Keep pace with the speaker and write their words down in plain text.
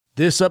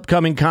This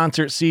upcoming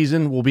concert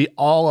season will be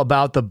all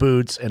about the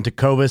boots, and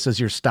Tecovas is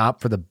your stop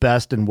for the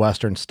best in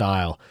Western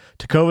style.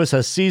 Tecovas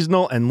has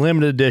seasonal and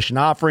limited edition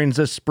offerings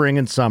this spring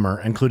and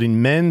summer,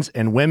 including men's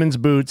and women's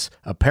boots,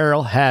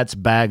 apparel, hats,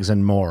 bags,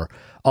 and more.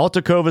 All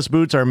Tecovas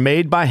boots are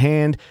made by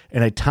hand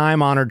in a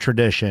time-honored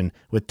tradition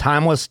with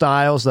timeless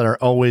styles that are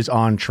always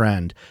on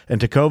trend. And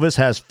Tecovas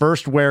has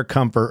first wear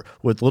comfort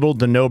with little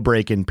to no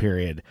break-in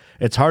period.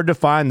 It's hard to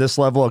find this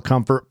level of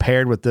comfort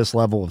paired with this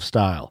level of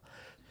style.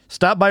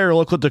 Stop by your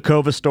local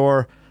Tecovas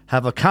store,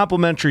 have a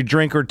complimentary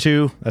drink or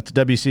two, that's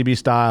WCB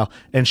style,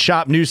 and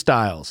shop new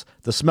styles.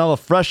 The smell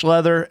of fresh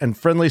leather and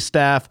friendly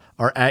staff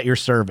are at your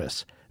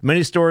service.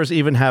 Many stores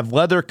even have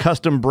leather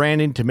custom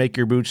branding to make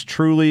your boots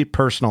truly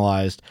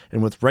personalized.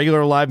 And with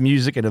regular live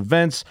music and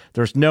events,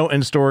 there's no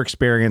in-store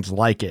experience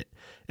like it.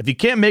 If you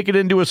can't make it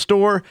into a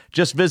store,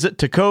 just visit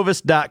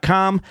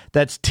tecovas.com.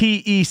 That's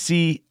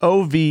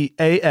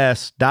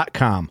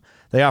TECOVAS.com.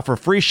 They offer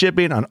free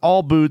shipping on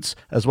all boots,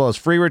 as well as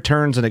free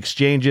returns and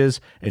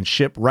exchanges, and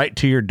ship right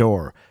to your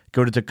door.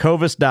 Go to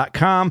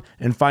tecovas.com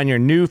and find your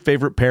new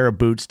favorite pair of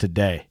boots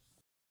today.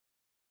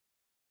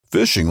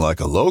 Fishing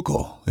like a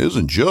local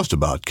isn't just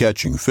about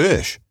catching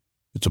fish.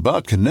 It's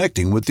about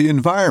connecting with the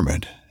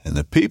environment and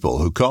the people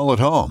who call it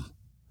home.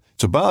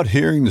 It's about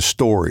hearing the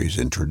stories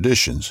and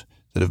traditions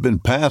that have been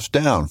passed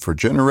down for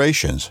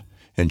generations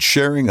and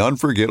sharing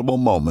unforgettable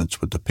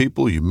moments with the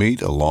people you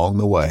meet along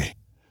the way.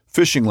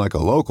 Fishing like a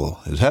local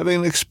is having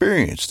an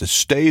experience that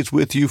stays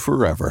with you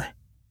forever.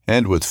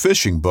 And with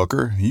Fishing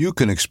Booker, you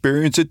can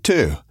experience it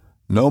too,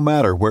 no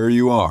matter where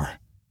you are.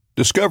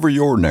 Discover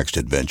your next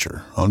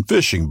adventure on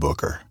Fishing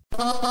Booker.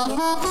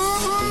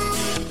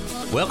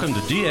 Welcome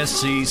to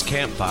DSC's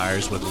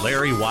Campfires with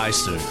Larry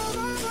Weissu,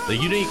 the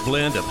unique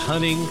blend of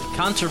hunting,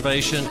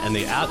 conservation, and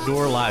the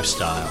outdoor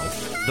lifestyle,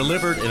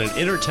 delivered in an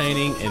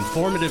entertaining,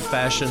 informative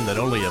fashion that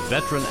only a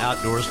veteran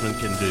outdoorsman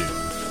can do.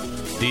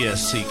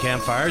 DSC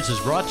Campfires is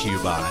brought to you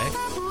by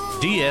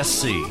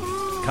DSC,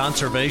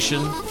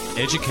 Conservation,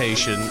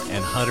 Education,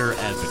 and Hunter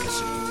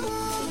Advocacy.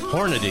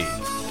 Hornady,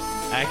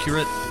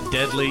 accurate,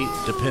 deadly,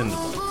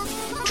 dependable.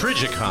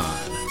 Trijicon,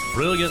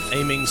 brilliant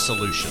aiming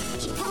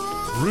solutions.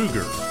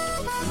 Ruger,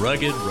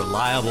 rugged,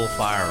 reliable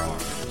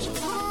firearms.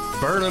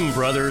 Burnham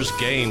Brothers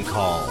Game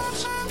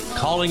Calls,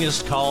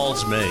 callingest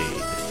calls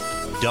made.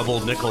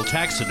 Double Nickel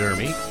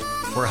Taxidermy,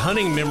 where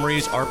hunting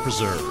memories are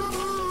preserved.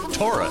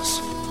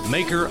 Taurus,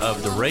 maker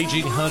of the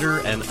Raging Hunter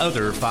and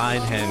other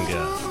fine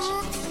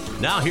handguns.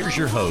 Now here's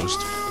your host,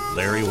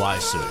 Larry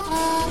Weissu.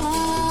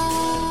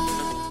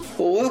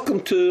 Well, welcome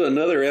to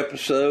another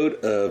episode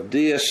of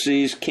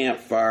DSC's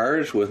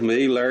Campfires with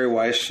me, Larry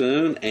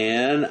Weissoon,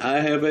 and I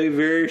have a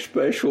very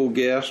special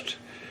guest,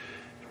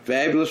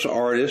 fabulous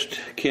artist,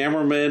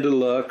 cameraman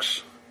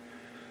deluxe,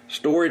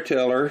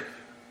 storyteller.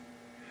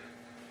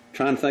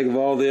 Trying to think of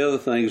all the other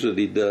things that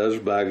he does,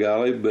 by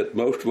golly, but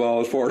most of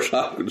all, as far as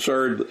I'm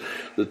concerned,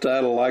 the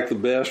title I like the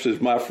best is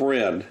my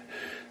friend,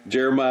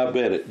 Jeremiah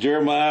Bennett.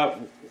 Jeremiah,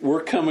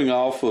 we're coming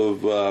off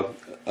of a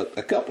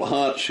couple of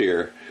hunts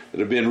here that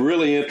have been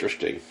really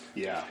interesting.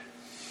 Yeah.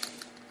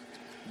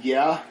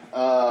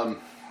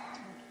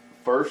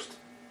 First,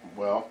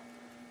 well,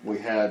 we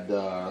had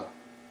the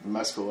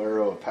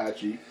Mescalero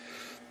Apache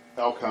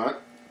elk hunt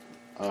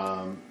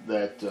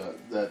that the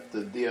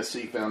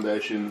DSC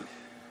Foundation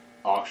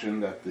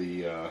auctioned at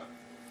the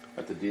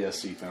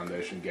DSC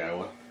Foundation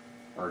Gala,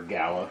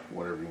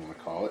 whatever you want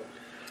to call it.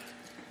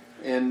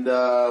 And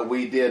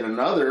we did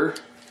another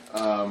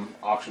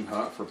auction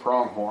hunt for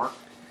pronghorn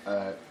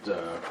at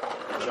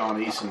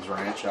John Eason's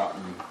ranch out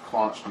in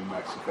Claunch, New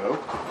Mexico,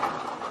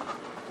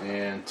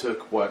 and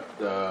took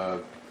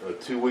a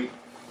 2 week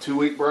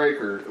break,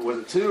 or was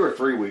it 2 or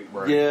 3 week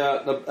break?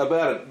 Yeah,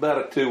 about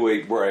a 2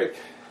 week break.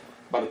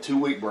 About a 2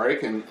 week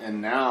break, and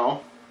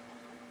now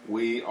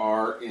we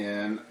are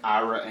in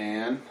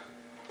Iraan,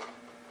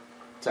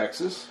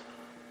 Texas,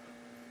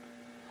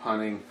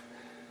 hunting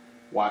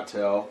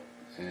whitetail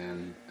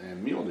and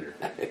mule deer.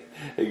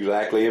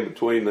 Exactly. In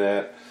between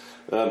that,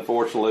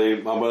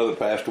 unfortunately, my mother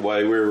passed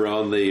away. We were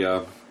on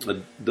the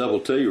Double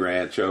T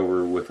Ranch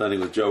over with hunting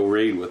with Joe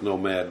Reed with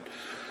Nomad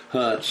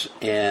Hunts,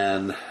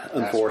 and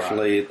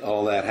unfortunately,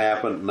 all that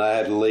happened, and I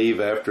had to leave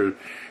after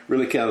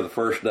really kind of the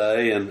first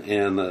day, and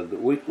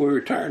we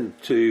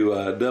returned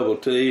to Double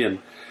T, and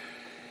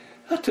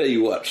I'll tell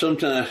you what,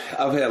 sometimes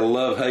I've had a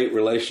love-hate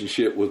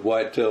relationship with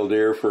whitetail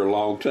deer for a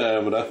long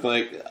time, and I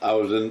think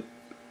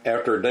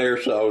after a day or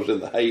so, I was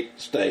in the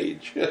hate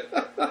stage.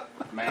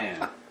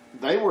 Man,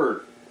 they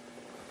were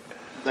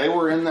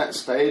in that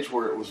stage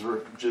where it was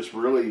just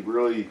really,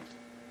 really,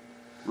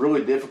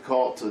 really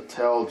difficult to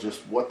tell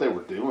just what they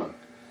were doing.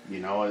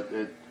 You know,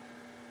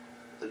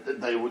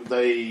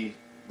 they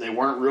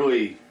weren't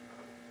really.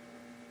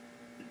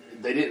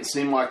 They didn't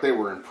seem like they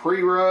were in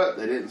pre-rut.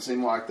 They didn't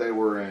seem like they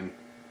were in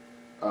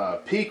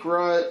peak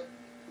rut.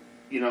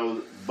 You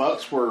know,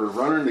 bucks were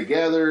running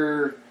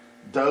together,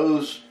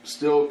 does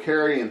still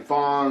carrying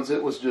fawns.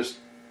 It was just,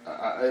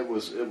 it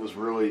was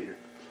really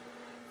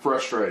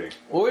frustrating.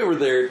 Well, we were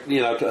there,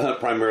 to hunt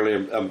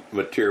primarily a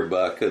mature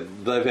buck.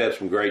 They've had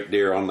some great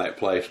deer on that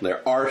place, and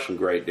there are some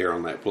great deer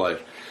on that place.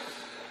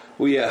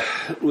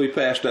 We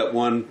passed up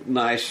one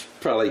nice,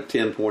 probably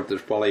 10 point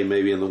that's probably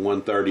maybe in the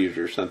 130s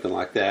or something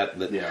like that.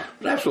 That was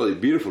absolutely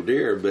beautiful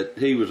deer, but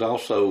he was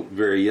also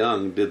very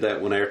young. Did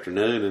that one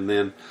afternoon, and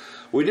then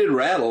we did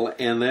rattle.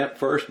 And that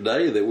first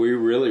day that we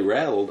really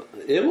rattled,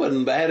 it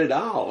wasn't bad at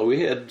all. We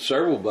had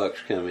several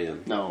bucks come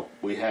in. No,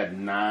 we had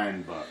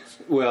 9 bucks.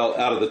 Well,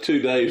 out of the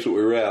 2 days that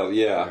we rattled,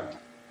 yeah.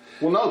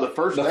 Well, no, the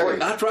first day.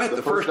 That's right.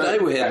 The first day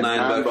we had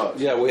 9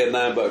 bucks. Yeah, we had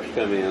 9 bucks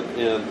come in,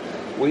 and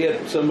we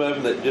had some of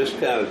them that just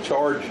kind of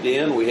charged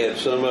in. We had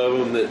some of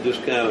them that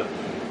just kind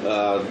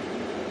of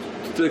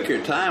took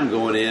their time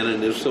going in,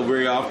 and it's so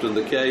very often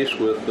the case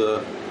with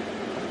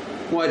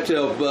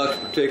whitetail bucks,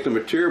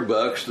 particularly mature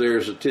bucks.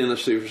 There's a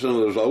tendency for some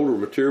of those older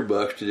mature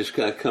bucks to just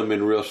kind of come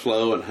in real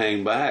slow and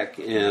hang back,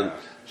 and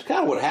it's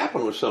kind of what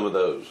happened with some of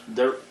those.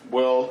 There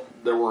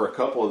were a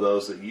couple of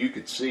those that you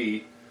could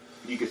see.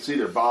 You could see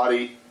their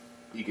body.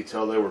 You could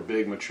tell they were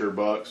big, mature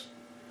bucks.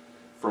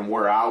 From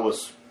where I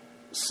was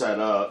set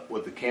up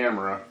with the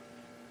camera,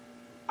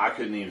 I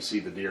couldn't even see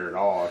the deer at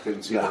all. I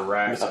couldn't see the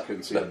racks. I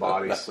couldn't see the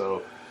bodies.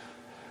 So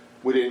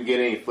we didn't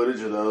get any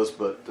footage of those,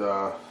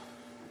 but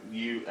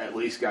you at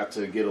least got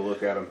to get a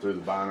look at them through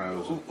the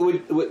binos.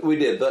 We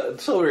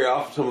did. So very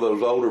often some of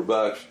those older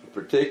bucks,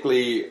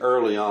 particularly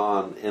early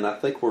on, and I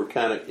think we're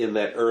kind of in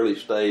that early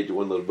stage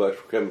when those bucks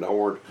were coming to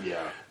horns.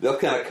 Yeah. They'll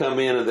kind of come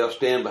in and they'll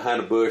stand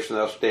behind a bush and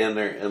they'll stand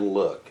there and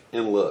look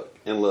and look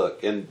and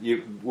look, and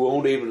you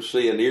won't even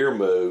see an ear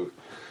move.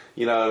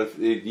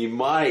 They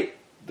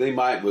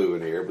might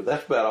move an ear, but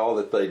that's about all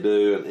that they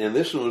do. And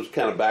this one was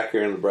kind of back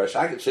here in the brush.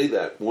 I could see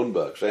that one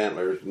buck's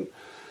antlers, and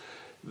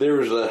there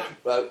was a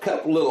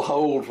couple little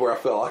holes where I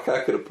felt like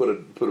I could have put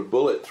a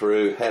bullet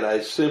through had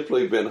I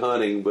simply been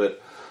hunting.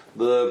 But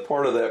the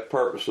part of that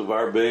purpose of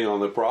our being on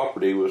the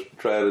property was to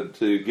try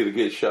to get a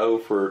good show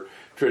for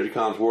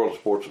Trijicon's World of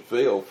Sports and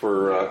Field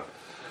for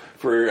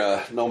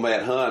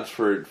Nomad Hunts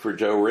for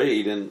Joe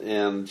Reed,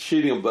 and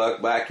shooting a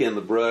buck back in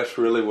the brush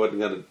really wasn't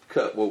going to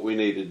cut what we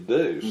needed to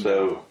do.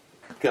 So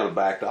kind of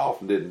backed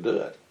off and didn't do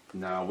it.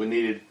 No, we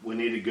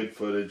needed good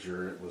footage,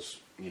 or it was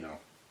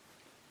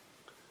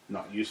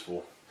not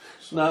useful.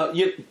 So. No,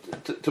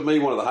 to me,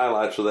 one of the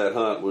highlights of that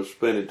hunt was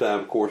spending time,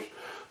 of course,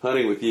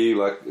 hunting with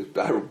you, like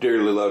I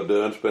dearly love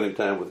doing, spending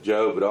time with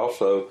Joe, but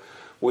also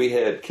we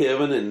had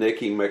Kevin and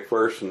Nikki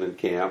McPherson in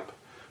camp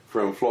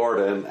from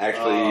Florida, and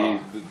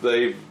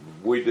actually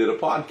we did a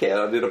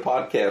podcast. I did a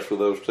podcast with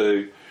those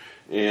two,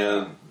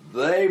 and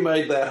they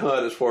made that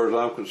hunt, as far as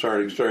I'm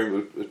concerned,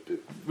 extremely,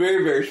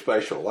 very, very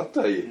special. I'll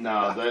tell you.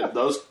 No,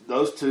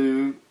 those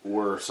two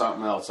were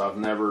something else. I've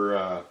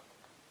never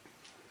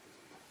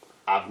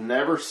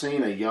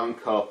seen a young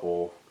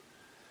couple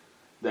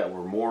that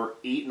were more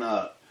eaten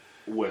up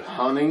with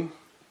hunting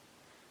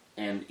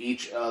and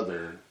each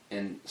other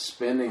and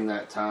spending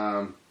that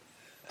time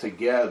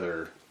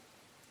together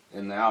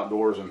in the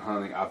outdoors and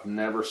hunting. I've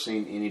never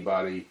seen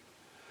anybody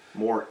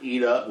more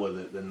eat up with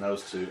it than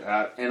those two,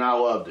 and I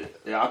loved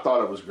it. I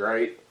thought it was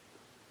great.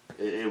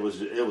 It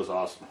was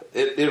awesome.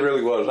 It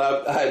really was.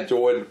 I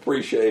enjoyed and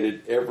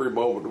appreciated every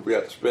moment we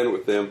got to spend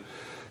with them.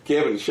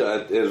 Kevin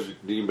shot, as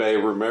you may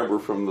remember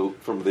from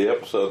the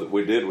episode that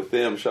we did with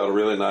them, shot a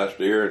really nice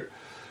deer. And,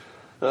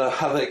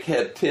 I think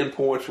had 10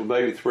 points with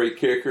maybe 3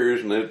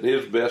 kickers, and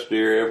his best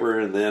deer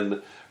ever. And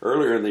then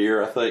earlier in the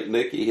year, I think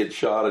Nikki had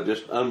shot a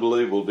just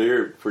unbelievable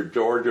deer for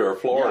Georgia or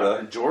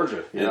Florida. Yeah,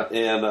 Georgia. Yeah.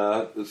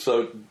 And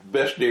so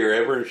best deer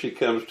ever. And she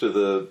comes to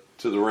the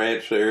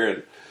ranch there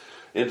and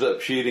ends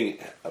up shooting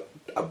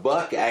a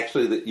buck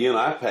actually that you and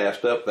I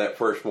passed up that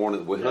first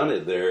morning that we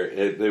hunted there.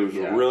 It was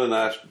a really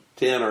nice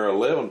 10 or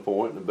 11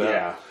 point,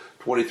 about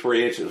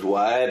 23 inches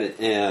wide,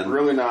 and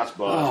really nice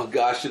buck. Oh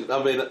gosh!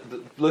 I mean,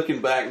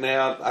 looking back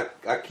now,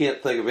 I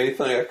can't think of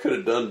anything I could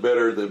have done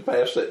better than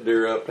pass that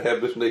deer up to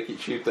have Miss Nikki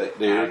shoot that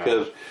deer,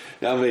 because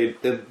I mean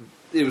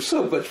it was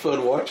so much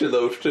fun watching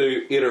those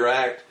two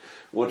interact.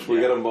 Once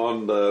we got them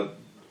on the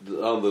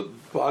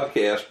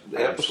podcast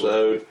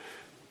episode,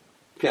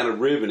 kind of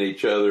ribbing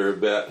each other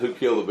about who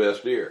killed the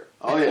best deer.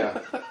 Oh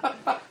yeah,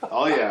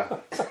 oh yeah.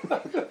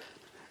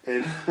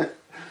 And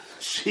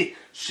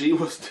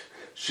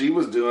she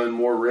was doing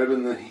more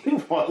ribbing than he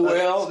was.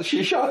 Well,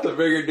 she shot the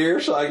bigger deer,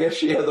 so I guess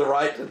she had the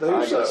right to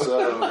do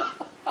so.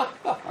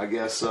 I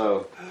guess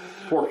so.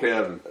 Poor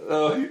Kevin.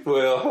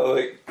 Well,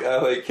 I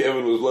think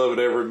Kevin was loving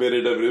every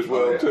minute of it as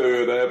well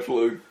too, and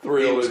absolutely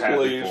thrilled and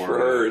pleased for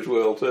her as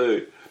well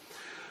too.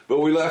 But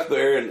we left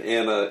there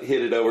and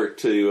headed over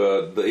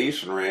to the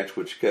Eastern Ranch,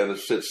 which kind of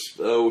sits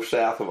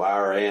south of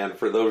Iran.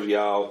 For those of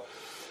y'all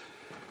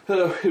who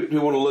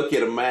want to look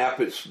at a map,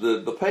 it's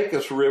the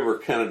Pecos River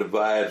kind of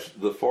divides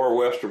the far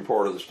western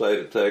part of the state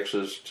of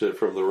Texas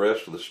from the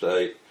rest of the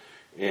state,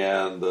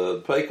 and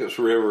the Pecos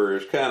River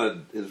has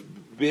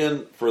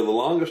been for the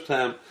longest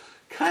time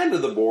kind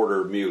of the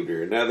border of mule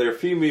deer. Now there are a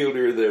few mule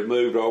deer that have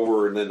moved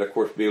over, and then of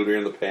course mule deer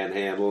in the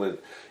Panhandle and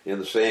in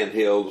the Sand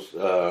Hills,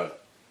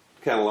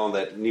 kind of along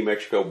that New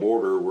Mexico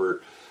border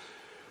where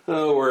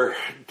where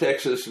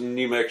Texas and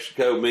New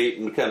Mexico meet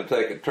and kind of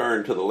take a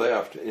turn to the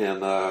left.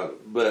 And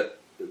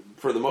but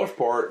for the most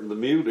part, the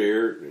mule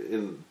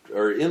deer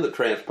are in the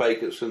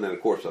Trans-Pecos, and then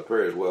of course up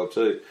there as well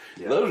too.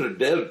 Yeah. Those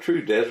are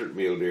true desert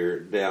mule deer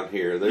down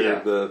here. They're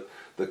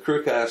the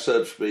Crookeye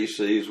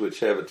subspecies, which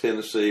have a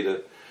tendency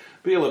to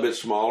be a little bit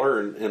smaller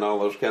and all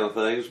those kind of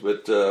things.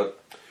 But to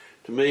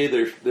me,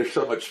 they're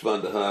so much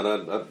fun to hunt.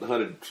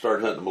 I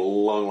started hunting them a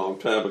long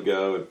time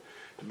ago, and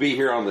to be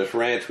here on this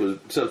ranch was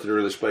something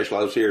really special.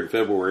 I was here in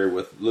February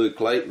with Luke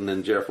Clayton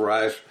and Jeff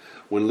Rice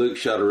when Luke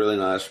shot a really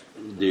nice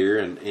deer,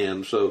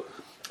 and so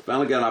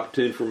finally got an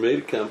opportunity for me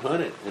to come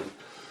hunt it.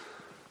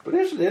 But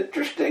it's an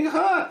interesting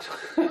hunt.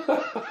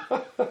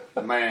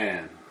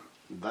 Man,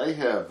 they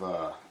have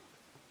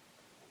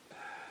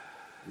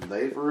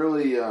they've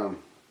really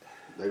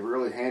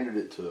handed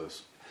it to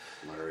us,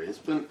 Larry.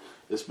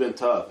 It's been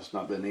tough. It's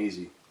not been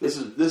easy. This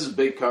is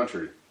big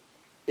country.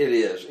 It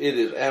is. It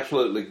is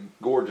absolutely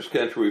gorgeous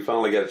country. We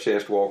finally got a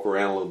chance to walk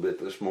around a little bit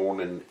this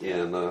morning,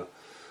 and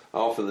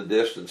off in the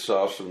distance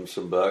saw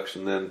some bucks,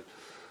 and then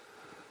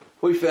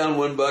we found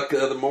one buck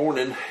the other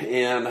morning.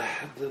 And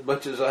as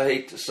much as I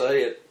hate to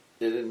say it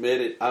and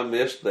admit it, I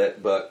missed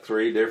that buck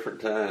 3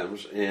 different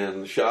times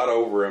and shot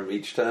over him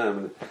each time.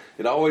 And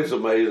it always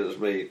amazes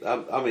me.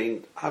 I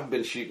mean, I've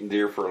been shooting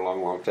deer for a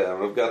long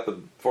time. I've got as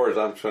far as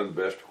I'm concerned,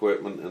 the best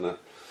equipment, and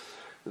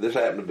this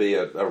happened to be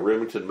a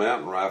Remington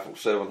mountain rifle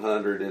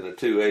 700 and a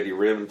 280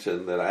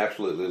 Remington that I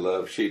absolutely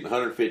love shooting.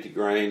 150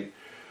 grain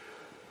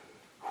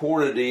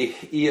Hornady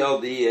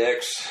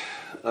ELDX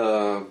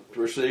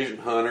precision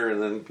hunter,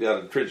 and then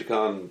got a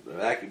Trijicon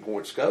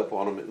AccuPoint scope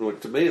on them.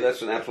 And to me,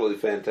 that's an absolutely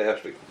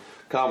fantastic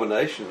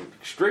combination.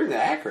 Extremely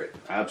accurate.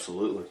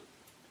 Absolutely.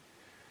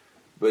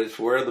 But it's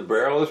where the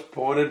barrel is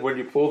pointed when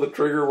you pull the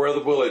trigger where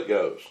the bullet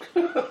goes.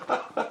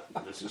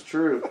 This is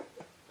true.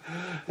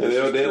 And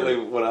evidently,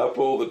 when I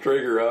pulled the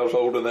trigger, I was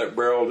holding that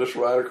barrel just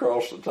right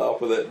across the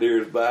top of that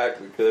deer's back,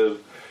 because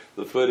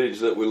the footage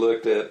that we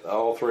looked at,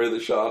 all 3 of the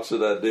shots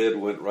that I did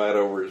went right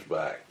over his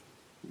back.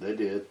 They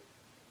did.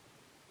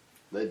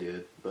 But,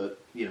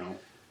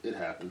 it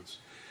happens.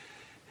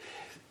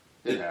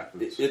 It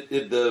happens.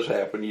 It does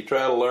happen. You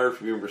try to learn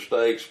from your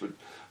mistakes, but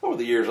over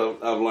the years,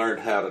 I've learned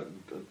how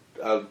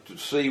to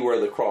see where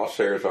the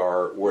crosshairs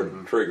are, where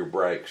the trigger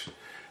breaks.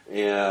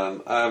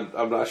 And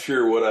I'm not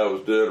sure what I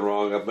was doing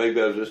wrong.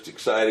 Maybe I was just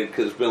excited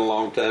because it's been a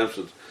long time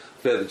since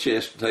I've had the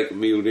chance to take a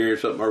mule deer,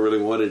 something I really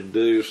wanted to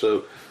do.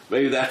 So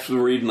maybe that's the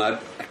reason I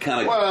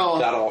kind of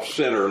got off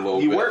center a little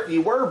bit.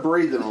 You were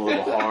breathing a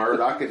little hard.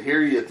 I could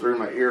hear you through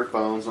my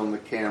earphones on the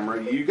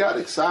camera. You got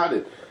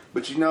excited.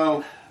 But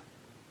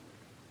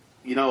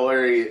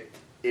Larry,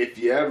 if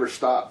you ever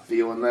stop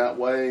feeling that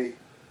way,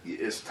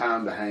 it's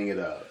time to hang it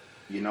up.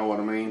 You know what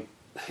I mean?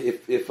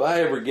 If I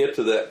ever get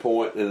to that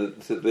point,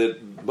 and to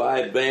my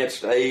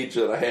advanced age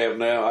that I have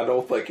now, I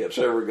don't think it's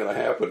ever going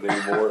to happen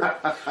anymore.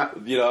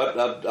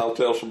 I'll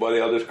tell somebody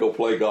I'll just go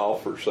play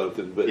golf or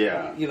something. But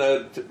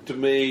to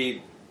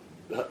me,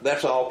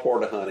 that's all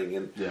part of hunting,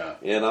 and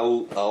I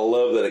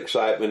love that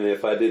excitement. And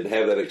if I didn't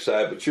have that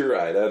excitement, you're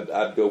right,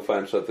 I'd go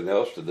find something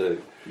else to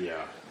do.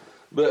 Yeah.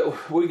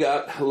 But we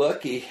got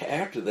lucky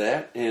after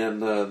that,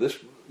 and there's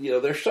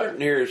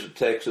certain areas of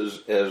Texas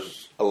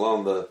as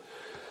along the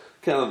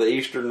kind of the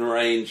eastern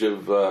range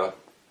of the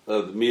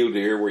mule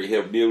deer, where you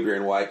have mule deer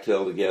and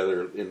whitetail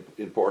together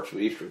in parts of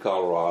eastern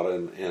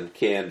Colorado and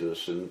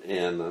Kansas and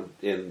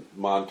in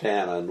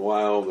Montana and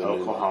Wyoming,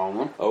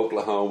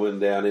 Oklahoma, and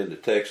down into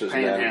Texas,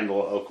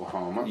 Panhandle of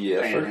Oklahoma,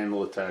 yes,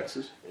 Panhandle of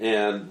Texas,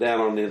 and down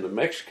on into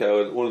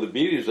Mexico. And one of the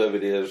beauties of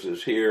it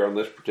is here on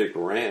this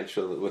particular ranch,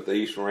 with the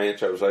Eastern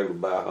Ranch, I was able to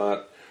buy a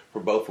hunt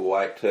for both a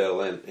whitetail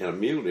and a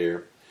mule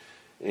deer,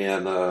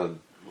 and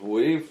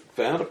we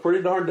found a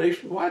pretty darn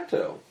decent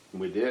whitetail.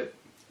 We did.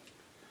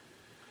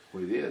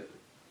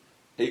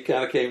 He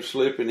kind of came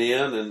slipping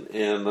in,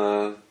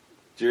 and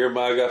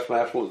Jeremiah got some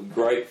absolutely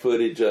great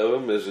footage of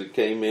him as it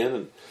came in.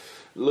 And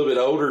a little bit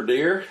older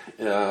deer.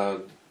 I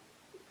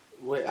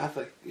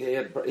think he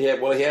had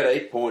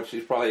 8 points.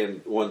 He's probably in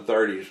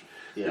 130s.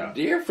 Yeah. The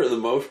deer, for the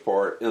most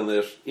part, in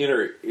this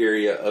inner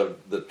area of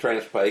the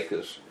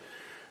Trans-Pecos,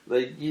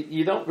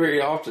 you don't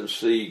very often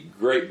see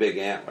great big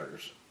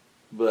antlers.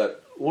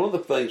 But one of the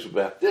things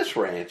about this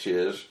ranch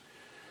is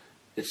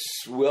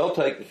it's well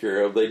taken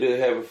care of. They do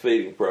have a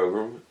feeding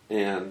program,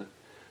 and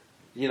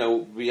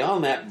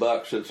beyond that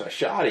buck, since I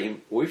shot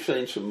him, we've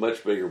seen some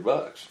much bigger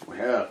bucks.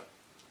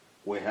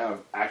 We have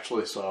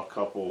actually saw a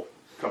couple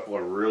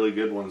of really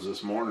good ones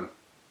this morning.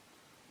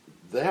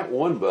 That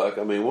one buck,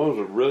 one was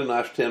a really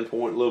nice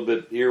 10-point, a little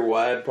bit ear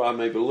wide,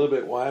 probably maybe a little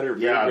bit wider.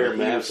 Yeah, he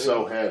was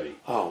so heavy.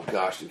 Oh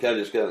gosh, he kind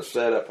of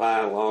sat up high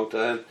a long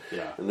time.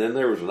 Yeah. And then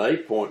there was an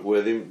 8-point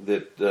with him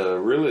that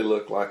really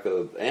looked like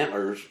the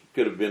antlers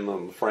could have been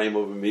on the frame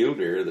of a mule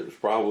deer. That was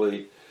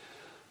probably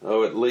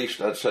at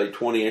least I'd say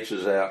 20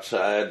 inches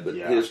outside, but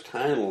his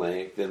tine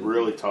length and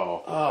really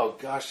tall. Oh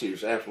gosh, he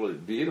was absolutely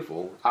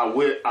beautiful. I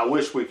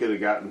wish we could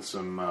have gotten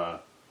some. I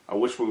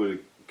wish we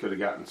could have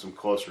gotten some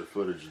closer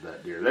footage of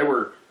that deer. They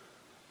were.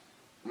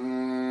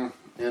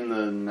 in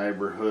the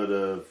neighborhood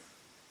of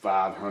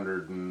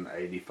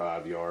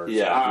 585 yards.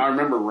 Yeah. I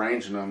remember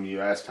ranging them. You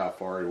asked how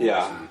far he was.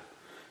 Yeah.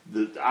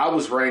 I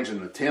was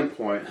ranging the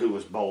 10-point, who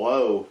was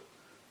below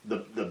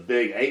the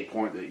big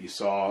 8-point that you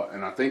saw,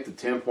 and I think the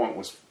 10-point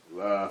was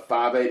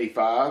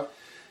 585.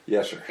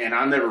 Yes, sir. And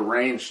I never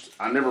ranged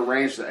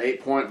the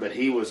 8-point, but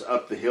he was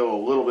up the hill a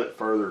little bit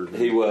further.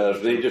 He was.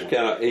 And he just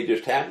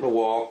happened to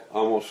walk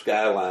almost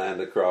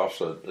skylined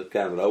across a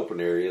kind of an open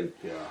area, and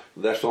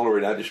that's the only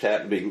reason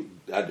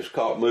I just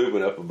caught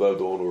movement up above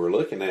the one we were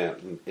looking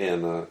at,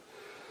 and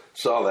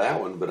saw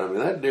that one. But I mean,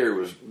 that deer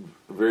was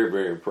very,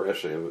 very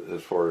impressive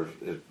as far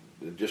as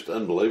just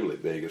unbelievably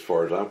big as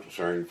far as I'm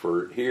concerned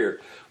for here.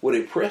 What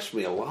impressed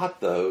me a lot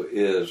though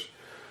is,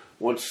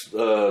 once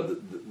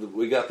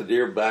we got the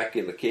deer back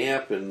in the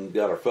camp and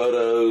got our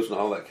photos and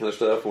all that kind of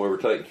stuff, and we were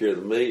taking care of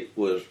the meat,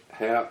 was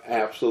how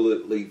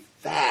absolutely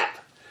fat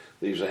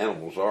these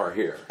animals are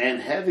here. And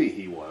heavy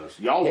he was.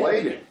 Y'all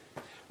weighed him.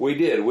 We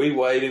did. We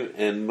weighed him,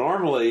 and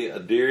normally a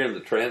deer in the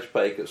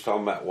Trans-Pecos,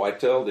 talking about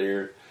whitetail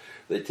deer,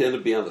 they tend to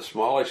be on the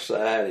smallish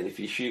side, and if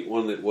you shoot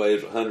one that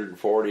weighs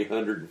 140,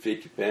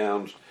 150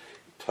 pounds,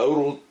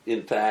 total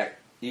intact,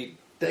 you're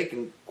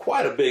taking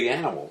quite a big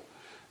animal.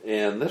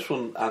 And this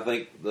one, I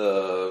think,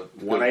 the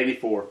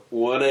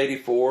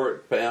 184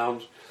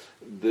 pounds.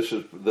 This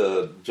is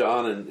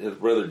John and his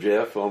brother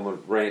Jeff on the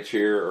ranch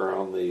here are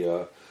on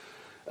the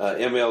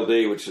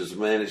MLD, which is the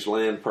managed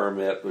land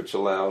permit, which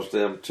allows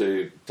them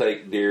to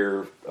take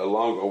deer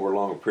over a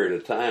longer period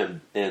of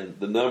time, and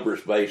the number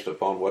is based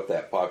upon what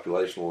that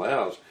population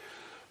allows.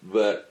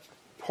 But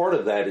part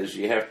of that is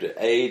you have to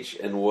age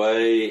and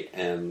weigh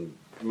and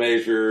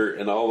measure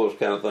and all those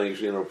kind of things,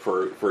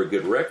 for a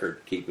good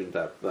record keeping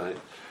type of thing.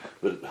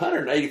 But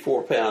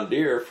 184-pound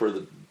deer for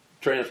the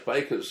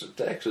Trans-Pecos of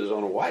Texas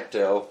on a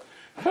whitetail,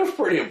 that was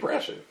pretty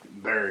impressive.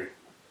 Very,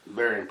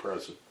 very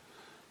impressive.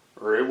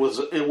 Or it was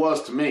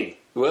to me.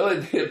 Well,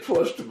 it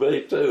was to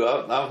me too.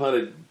 I've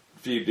hunted a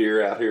few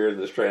deer out here in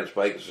this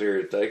Trans-Pecos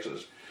area of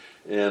Texas,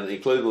 and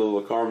including the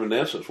little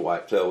Carmenensis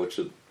whitetail, which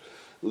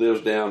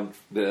lives down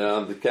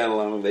the kind of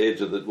along the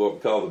edge of what we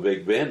call the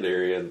Big Bend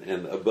area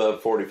and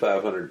above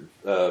 4,500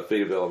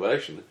 feet of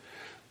elevation.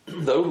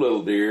 Those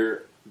little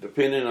deer,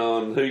 depending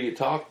on who you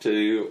talk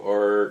to,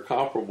 are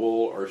comparable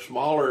or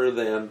smaller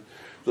than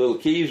the little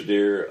Keys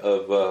deer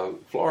of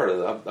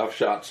Florida. I've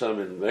shot some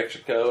in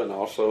Mexico and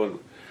also in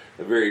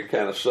a very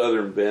kind of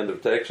southern bend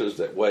of Texas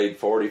that weighed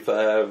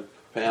 45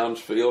 pounds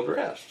field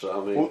dressed.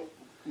 So I mean, well,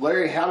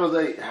 Larry, how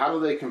do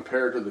they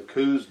compare to the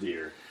Coues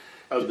deer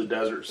of the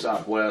desert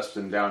Southwest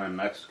and down in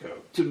Mexico?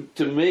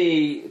 To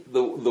me,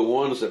 the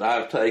ones that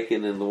I've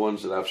taken and the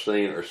ones that I've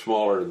seen are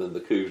smaller than the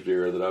Coues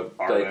deer that I've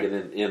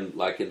taken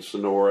in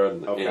Sonora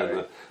and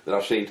that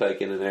I've seen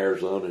taken in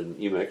Arizona and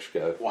New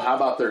Mexico. Well, how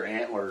about their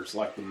antlers,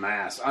 like the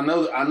mass? I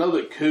know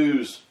that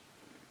Coues,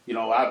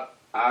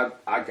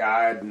 I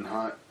guide and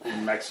hunt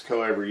in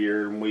Mexico every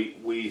year, and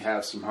we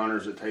have some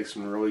hunters that take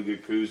some really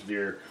good Coues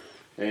deer,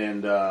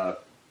 and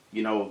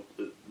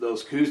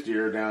those Coues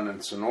deer down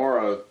in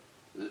Sonora,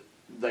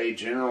 they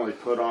generally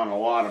put on a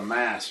lot of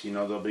mass.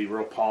 They'll be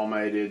real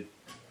palmated,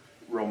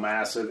 real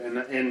massive,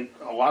 and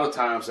a lot of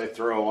times they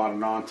throw a lot of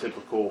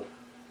non-typical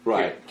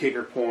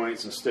kicker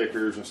points and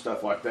stickers and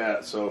stuff like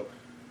that. So,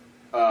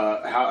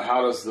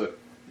 how does the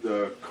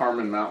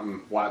Carmen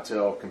Mountain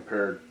whitetail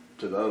compare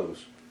to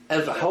those?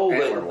 As a whole,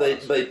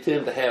 they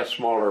tend to have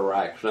smaller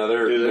racks. Now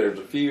there's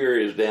a few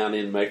areas down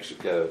in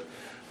Mexico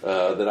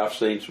that I've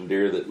seen some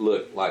deer that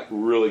look like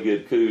really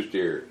good Coues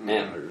deer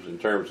antlers in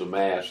terms of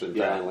mass and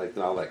tine length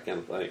and all that kind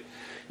of thing.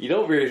 You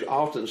don't very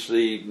often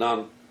see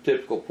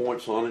non-typical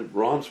points on it.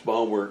 Ron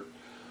Spomer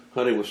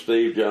hunting with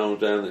Steve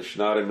Jones down in the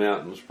Shinati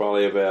Mountains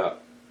probably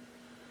about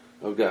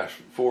 4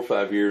 or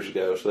 5 years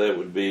ago. So that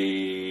would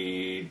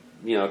be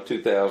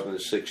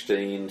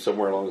 2016,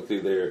 somewhere along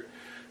through there.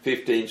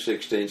 15,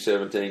 16,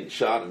 17,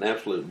 shot an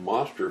absolute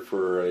monster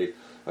for a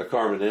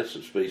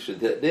Carmenensis species.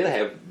 That did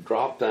have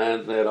drop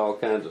tines and had all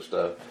kinds of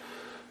stuff.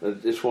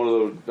 It's one of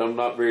those. I'm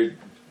not very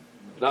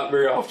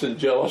often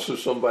jealous of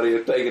somebody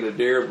that's taking a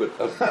deer, but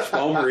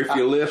Spomer, if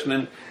you're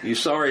listening, you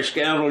sorry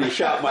scoundrel, you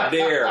shot my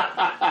deer.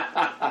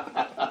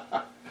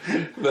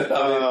 But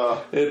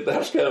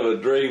that's kind of a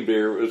dream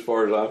deer as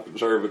far as I'm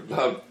concerned. But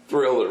I'm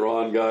thrilled that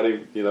Ron got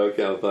him, kind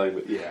of thing.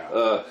 But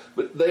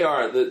but they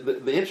are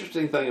the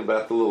interesting thing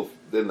about the little.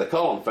 And they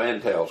call them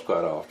fantails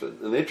quite often.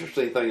 And the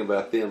interesting thing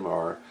about them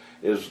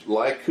is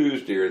like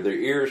Coues deer, their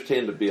ears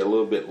tend to be a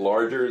little bit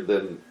larger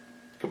than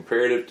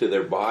comparative to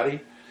their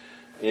body.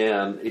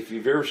 And if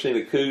you've ever seen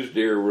a Coues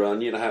deer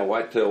run, you know how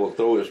whitetail will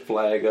throw his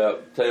flag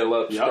up, tail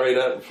up, straight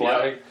up, and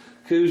flag.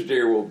 Coues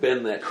deer will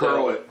bend that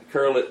curl it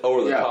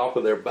over the top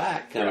of their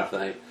back, kind of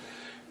thing.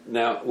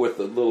 Now with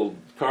the little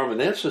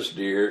Carmenensis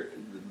deer,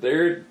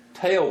 their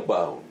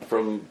tailbone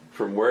from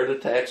where it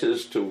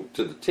attaches to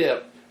the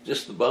tip.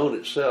 Just the bone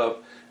itself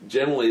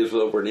generally is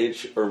over an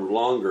inch or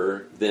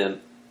longer than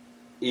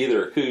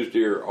either a Coues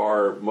deer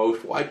or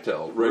most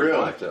whitetail, regular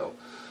whitetail.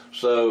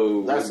 So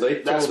when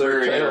they throw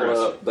their tail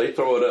up, they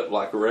throw it up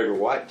like a regular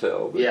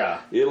whitetail. But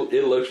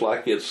it looks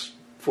like it's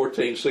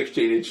 14,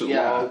 16 inches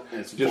long.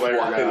 It's just flared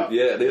walking, out.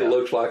 it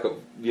looks like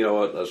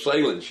a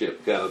sailing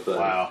ship kind of thing.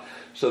 Wow.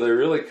 So they're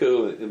really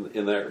cool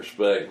in that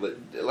respect. But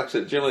like I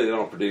said, generally they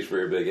don't produce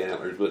very big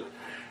antlers,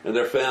 and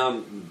they're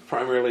found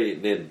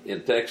primarily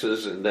in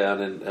Texas and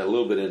down in a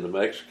little bit into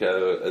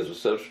Mexico as a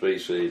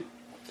subspecies.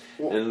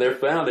 And they're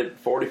found at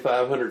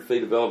 4,500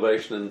 feet of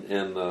elevation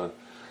and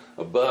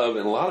above,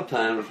 and a lot of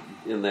times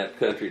in that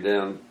country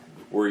down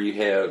where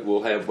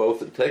we'll have both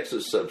the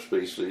Texas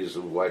subspecies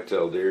of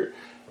white-tailed deer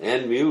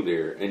and mule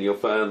deer, and you'll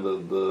find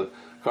the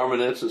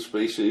Carmenensis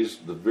species,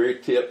 the very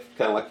tip,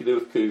 kind of like you do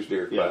with Coues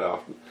deer quite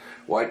often.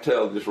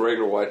 White-tailed, just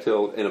regular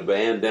white-tailed, in a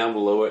band down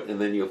below it, and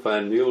then you'll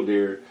find mule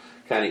deer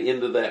kind of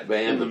into that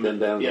band, but then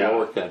down in the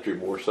lower country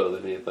more so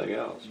than anything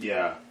else.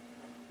 Yeah.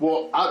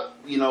 Well,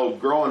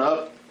 growing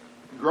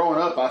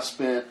up, I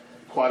spent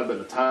quite a bit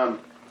of time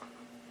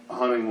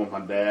hunting with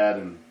my dad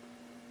and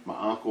my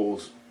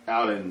uncles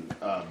out in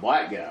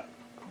Black Gap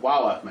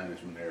Wildlife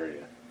Management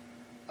Area.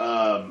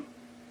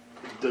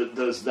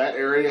 Does that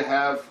area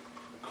have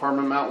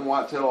Carmen Mountain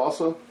whitetail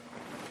also?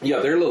 Yeah,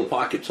 there are little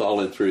pockets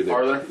all in through there.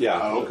 Are there? Yeah.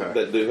 Oh, okay.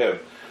 That do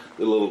have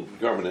the little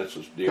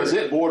Carmenensis deer. Because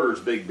it borders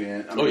Big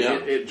Bend. I mean,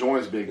 it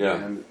joins Big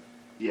Bend.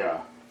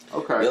 Yeah.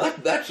 Okay. Yeah,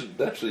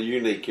 that's a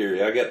unique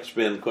area. I got to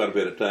spend quite a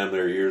bit of time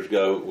there years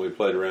ago. We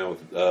played around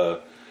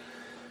with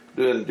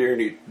doing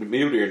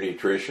mule deer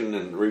nutrition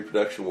and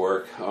reproduction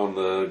work on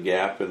the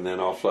Gap, and then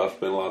also I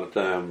spent a lot of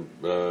time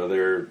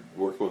there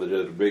working with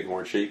the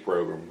Bighorn sheep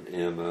program.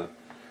 And to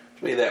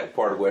me, that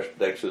part of West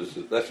Texas,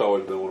 that's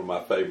always been one of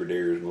my favorite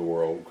areas in the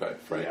world, quite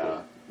frankly.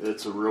 Yeah,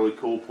 it's a really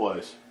cool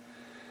place.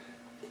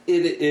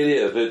 It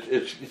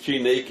is. It's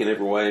unique in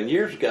every way. And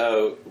years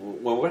ago,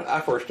 when I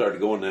first started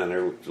going down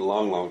there, which was a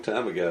long, long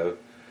time ago,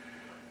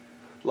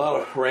 a lot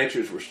of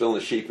ranchers were still in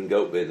the sheep and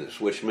goat business,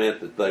 which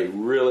meant that they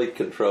really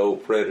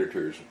controlled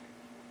predators.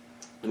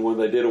 And when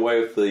they did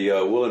away with the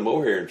wool and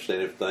mohair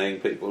incentive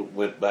thing, people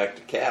went back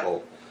to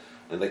cattle,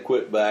 and they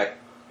quit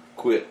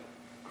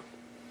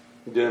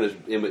doing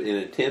an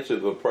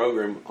intensive a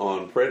program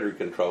on predator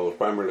controls,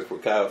 primarily for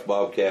coyotes,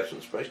 bobcats,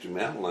 and especially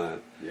mountain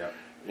lion. Yeah.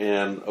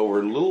 And over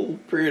a little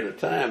period of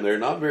time, they're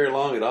not very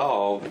long at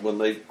all, when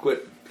they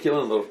quit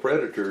killing those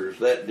predators,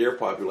 that deer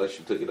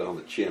population took it on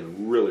the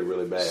chin really,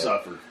 really bad.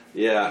 Suffered.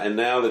 Yeah, and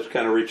now that's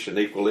kind of reached an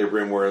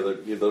equilibrium where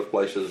those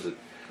places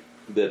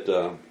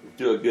that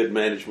do a good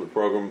management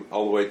program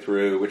all the way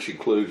through, which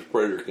includes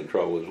predator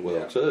control as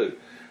well, too,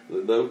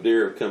 those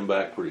deer have come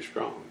back pretty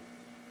strong.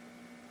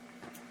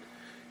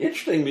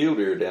 Interesting mule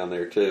deer down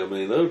there, too. I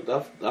mean,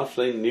 I've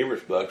seen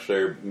numerous bucks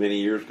there many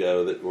years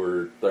ago that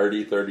were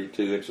 30,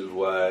 32 inches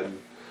wide, and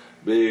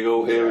big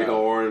old heavy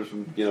horns,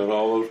 and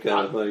all those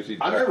kind of things.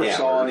 I never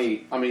saw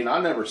any. I mean, I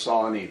never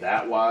saw any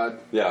that wide.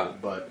 Yeah.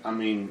 But I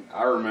mean,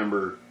 I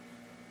remember.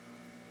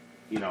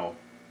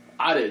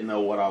 I didn't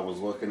know what I was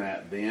looking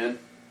at then,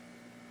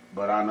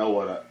 but I know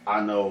what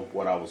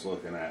I was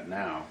looking at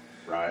now,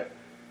 right?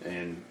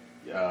 And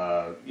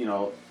I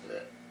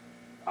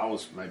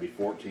was maybe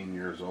 14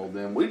 years old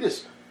then. We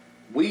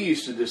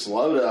used to just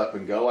load up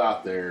and go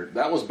out there.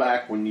 That was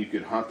back when you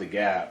could hunt the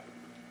Gap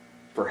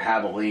for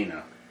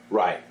javelina.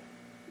 Right.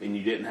 And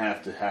you didn't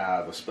have to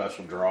have a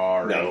special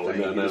draw or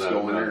anything. You just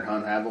go in there and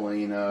hunt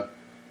javelina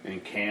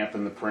and camp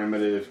in the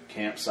primitive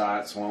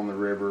campsites along the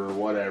river or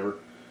whatever.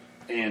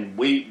 And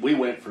we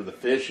went for the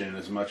fishing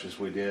as much as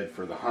we did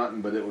for the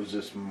hunting, but it was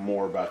just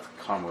more about the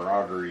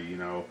camaraderie,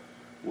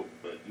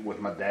 with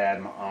my dad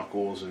and my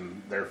uncles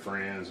and their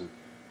friends. And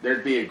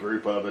there'd be a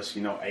group of us,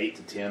 8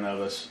 to 10 of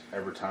us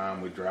every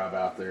time we drive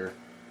out there.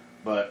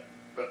 But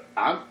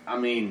I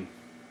mean,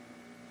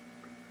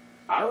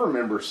 I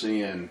remember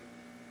seeing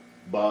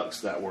bucks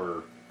that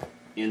were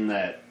in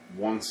that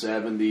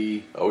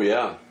 170. Oh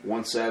yeah,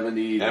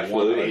 170 to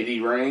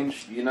 180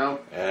 range.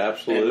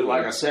 Absolutely. And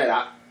like I said,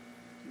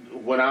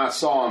 when I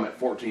saw him at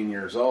 14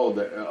 years old,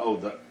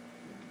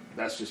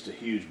 that's just a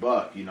huge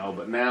buck,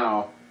 But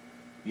now,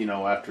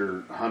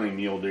 after hunting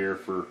mule deer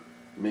for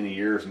many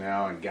years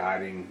now and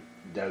guiding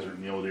desert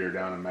mule deer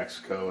down in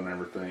Mexico and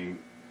everything,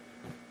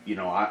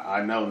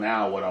 I know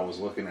now what I was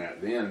looking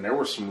at then. And there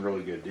were some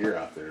really good deer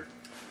out there.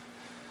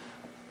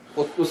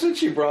 Well,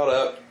 since you brought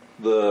up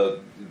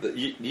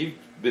you've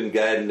been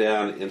guiding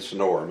down in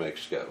Sonora,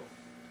 Mexico.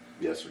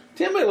 Yes, sir.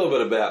 Tell me a little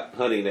bit about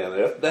hunting down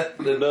there. That's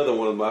another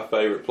one of my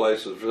favorite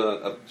places.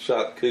 I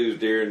shot Coues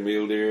deer and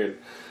mule deer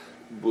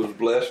and was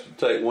blessed to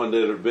take one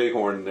to the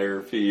Bighorn there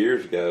a few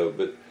years ago.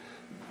 But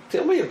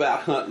tell me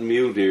about hunting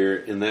mule deer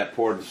in that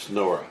part of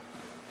Sonora.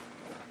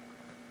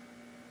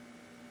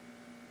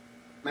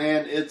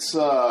 Man, it's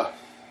I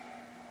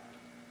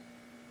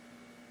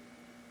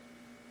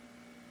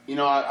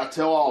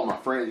tell all my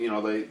friends,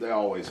 they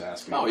always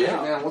ask me, hey,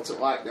 man, what's it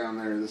like down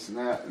there, this and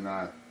that, and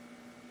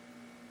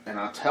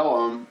I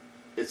tell them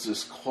it's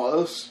as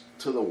close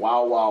to the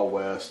Wild Wild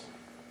West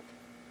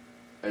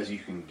as you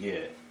can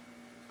get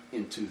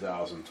in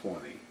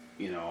 2020.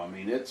 I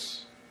mean,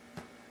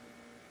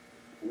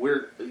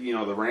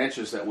 the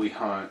ranches that we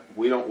hunt,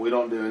 we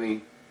don't do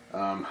any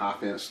high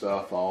fence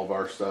stuff. All of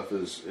our stuff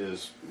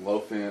is low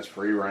fence,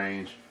 free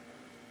range.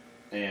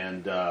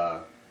 And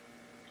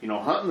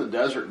hunting the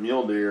desert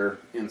mule deer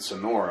in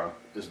Sonora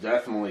is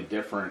definitely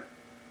different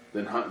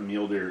than hunting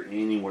mule deer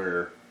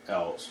anywhere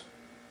else.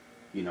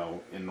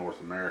 In North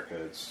America,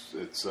 it's.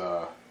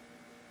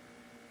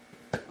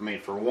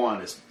 For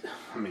one, it's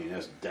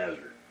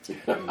desert.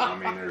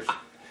 There's.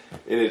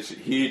 And it's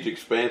huge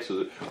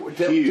expanses.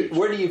 Huge.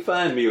 Where do you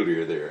find mule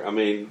deer there? I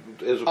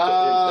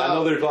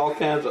know there's all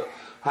kinds of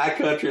high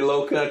country,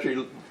 low country,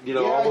 all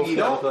those kind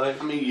of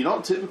things. You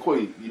don't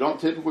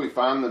typically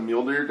find the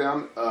mule deer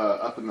down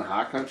up in the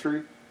high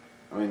country.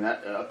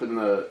 That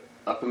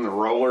up in the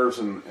rollers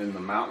and the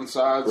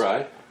mountainsides.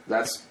 Right.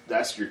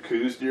 That's your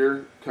Coues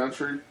deer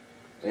country,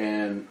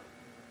 and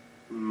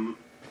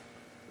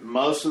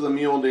most of the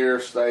mule deer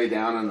stay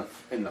down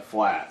in the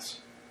flats.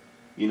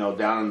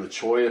 Down in the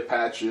Cholla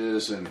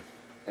patches and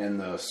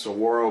the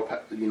Saguaro,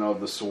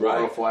 the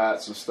Saguaro right.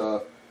 flats and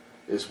stuff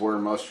is where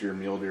most of your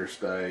mule deer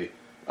stay.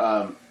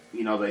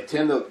 They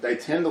tend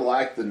to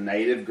like the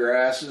native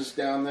grasses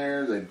down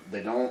there.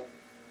 They don't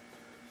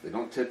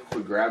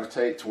typically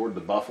gravitate toward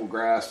the buffalo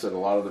grass that a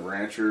lot of the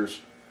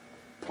ranchers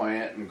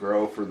plant and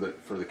grow for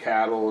the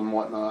cattle and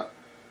whatnot.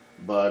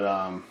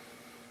 But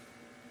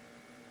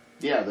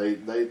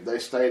they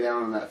stay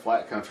down in that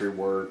flat country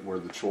where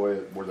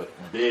the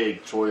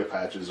big Cholla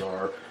patches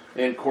are.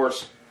 And of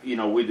course, we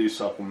do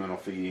supplemental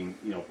feeding,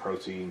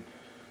 protein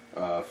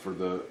for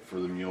the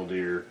mule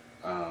deer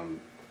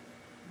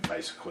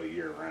basically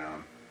year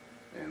round.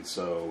 And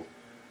so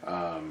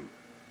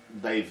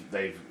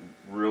they've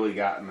really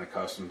gotten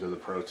accustomed to the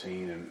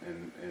protein,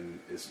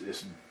 and it's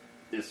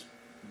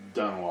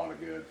done a lot of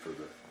good for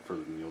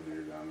the mule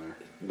deer down there.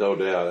 No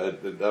doubt.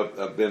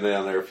 I've been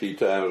down there a few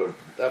times.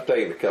 I've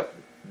taken a couple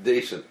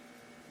decent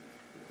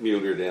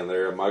mule deer down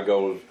there. My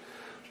goal is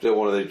still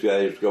one of these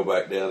guys to go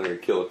back down there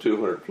and kill a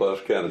 200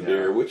 plus kind of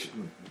deer, which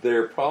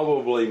there are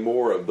probably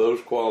more of those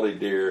quality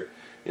deer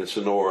in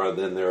Sonora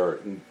than there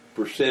are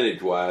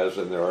percentage wise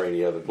than there are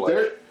any other place.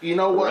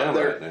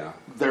 Right now.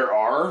 There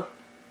are.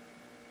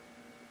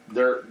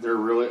 There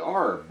really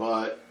are,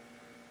 but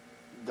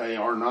they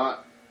are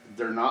not.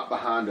 They're not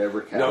behind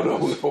every cow.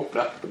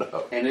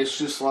 No. And it's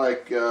just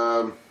like,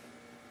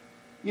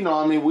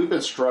 we've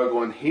been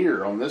struggling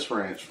here on this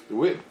ranch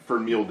for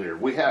mule deer.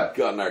 We have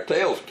gotten our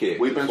tails kicked.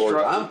 We've been as far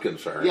as I'm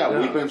concerned. Yeah,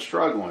 we've been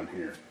struggling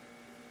here,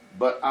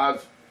 but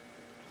I've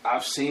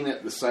seen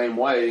it the same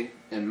way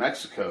in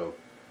Mexico,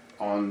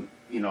 on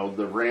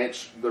the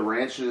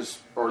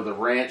ranches or the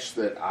ranch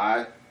that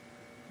I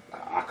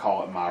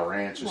call it my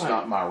ranch. It's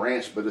not my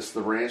ranch, but it's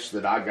the ranch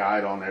that I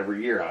guide on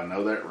every year. I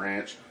know that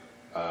ranch.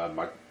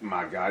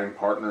 My guiding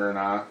partner and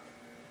I,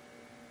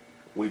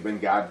 we've been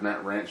guiding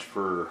that ranch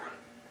for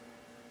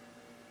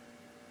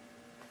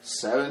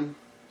seven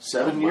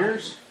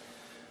years.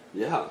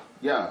 Yeah.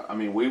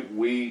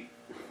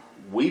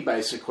 We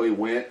basically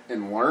went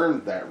and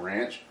learned that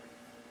ranch.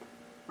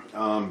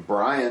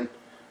 Brian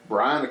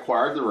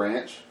acquired the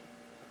ranch.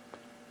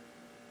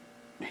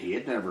 He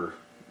had never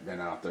been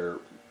out there.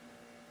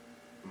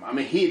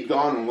 He had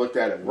gone and looked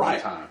at it one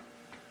time.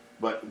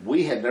 But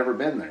we had never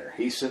been there.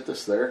 He sent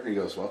us there, and he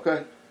goes,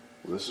 okay,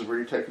 well, this is where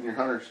you're taking your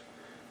hunters.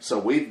 So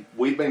we've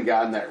been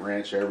guiding that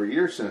ranch every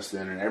year since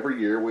then, and every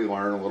year we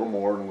learn a little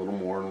more and a little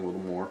more and a little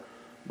more.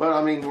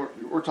 But,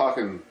 we're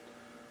talking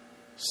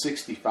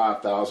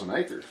 65,000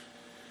 acres.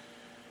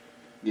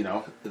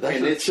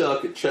 That's a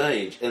chunk of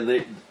change.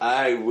 And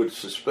I would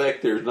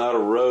suspect there's not a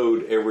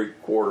road every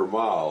quarter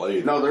mile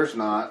either. No, there's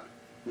not.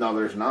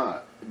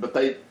 But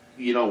they...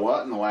 You know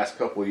what? In the last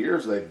couple of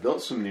years, they've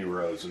built some new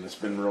roads, and it's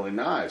been really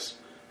nice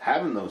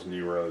having those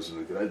new roads.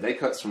 And they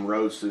cut some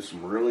roads through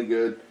some really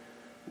good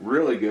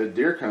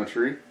deer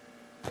country,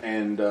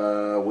 and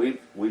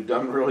we've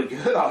done really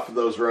good off of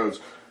those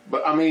roads.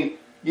 But we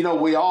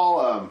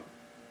all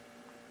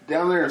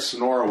down there in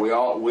Sonora, we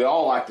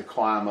all like to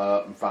climb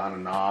up and find a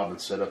knob and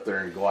sit up there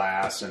and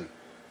glass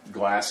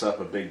up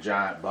a big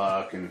giant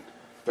buck and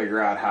figure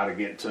out how to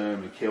get to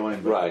him and kill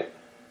him. But, right.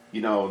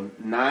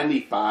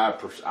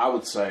 95%, I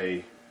would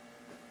say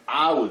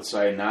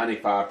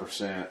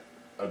 95%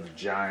 of the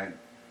giant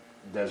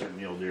desert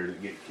mule deer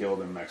that get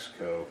killed in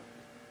Mexico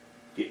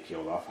get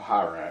killed off a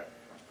high rack.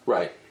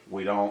 Right.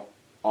 We don't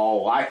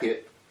all like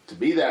it to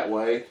be that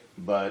way,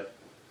 but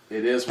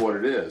it is what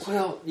it is.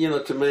 Well,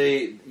 to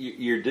me,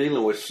 you're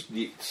dealing with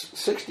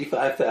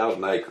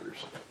 65,000 acres.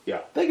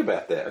 Yeah. Think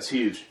about that. That's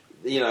huge.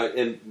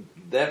 And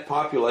that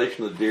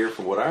population of deer,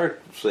 from what I've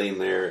seen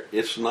there,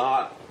 it's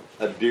not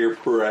a deer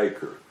per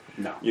acre.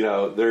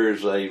 No.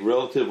 There's a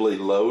relatively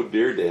low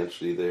deer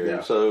density there. Yeah.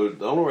 And so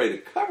the only way to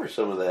cover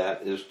some of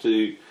that is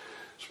to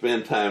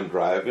spend time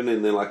driving.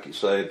 And then, like you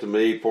say, to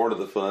me, part of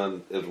the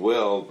fun as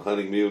well,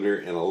 hunting mule deer,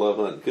 and I love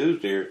hunting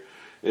Coues deer,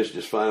 is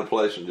just find a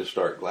place and just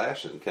start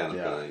glassing kind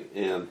of thing.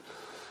 And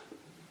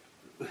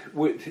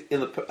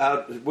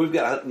we've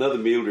got another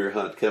mule deer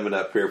hunt coming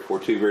up here before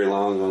too very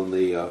long on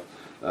the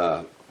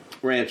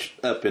ranch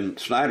up in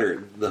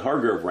Snyder, the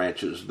Hargrove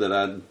Ranches, that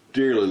I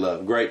dearly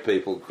love. Great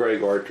people,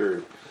 Craig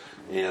Archer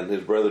and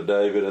his brother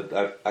David.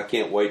 I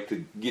can't wait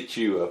to get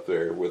you up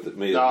there with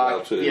me as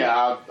well too.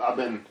 Yeah,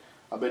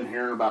 I've been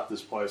hearing about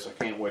this place. I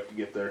can't wait to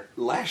get there.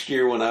 Last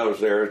year when I was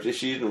there, I was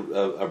just using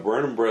a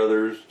Burnham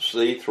Brothers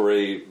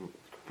C3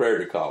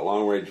 Predator call,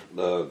 long range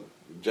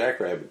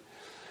jackrabbit.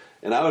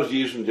 And I was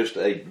using just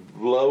a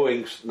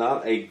blowing,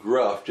 not a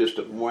gruff, just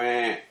a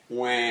wah,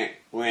 wah,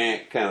 wah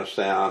kind of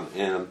sound.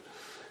 And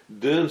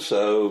doing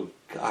so,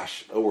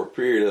 gosh, over a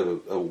period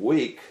of a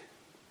week,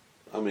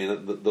 I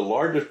mean, the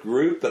largest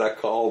group that I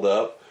called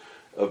up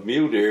of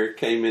mule deer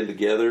came in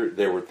together.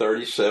 There were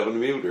 37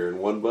 mule deer in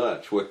one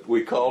bunch.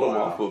 We called them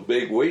off a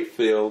big wheat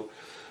field.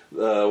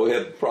 We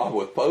had a problem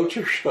with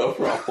poachers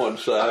over on one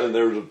side, and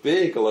there was a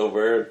vehicle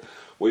over there.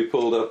 We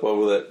pulled up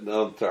over that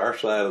to our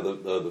side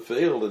of the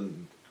field,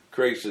 and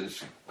Craig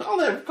says, call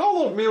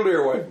those mule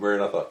deer away from here.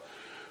 And I thought,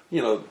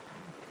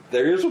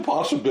 there is a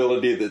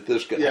possibility that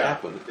this could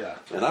happen. Yeah.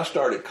 And I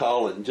started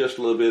calling just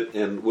a little bit,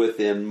 and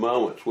within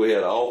moments, we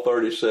had all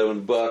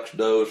 37 bucks,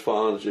 does,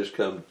 fawns just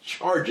come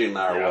charging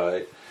our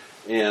way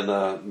and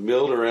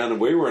milled around. And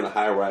we were in a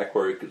high rack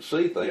where we could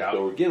see things. Yeah.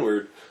 So again, we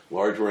were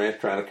large ranch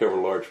trying to cover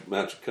large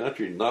amounts of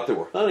country. Not that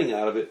we're hunting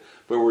out of it,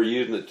 but we're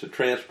using it to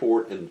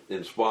transport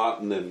and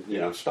spot and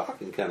then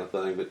stocking kind of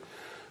thing. But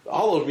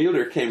all those mule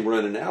deer came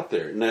running out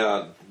there.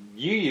 Now,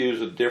 you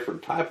use a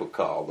different type of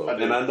call, though.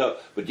 And I know,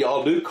 but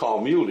y'all do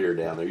call mule deer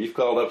down there. You've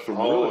called up some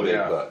really big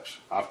bucks.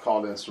 I've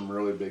called in some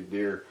really big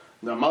deer.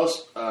 Now,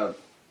 most, my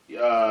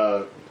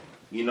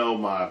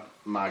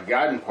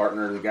guiding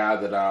partner, the guy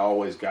that I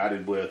always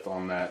guided with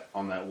on that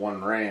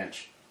one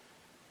ranch,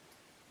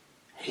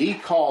 he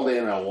called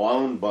in a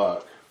lone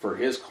buck for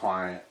his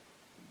client.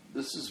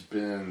 This has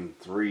been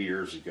 3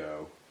 years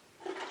ago.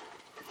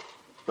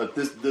 But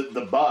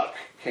the buck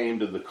came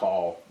to the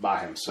call by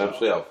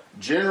himself.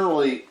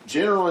 Generally,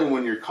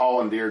 when you're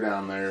calling deer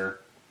down there,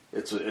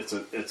 it's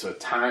a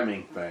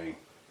timing thing,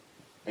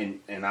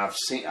 and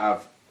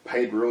I've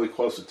paid really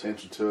close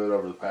attention to it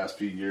over the past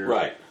few years.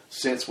 Right.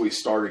 Since we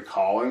started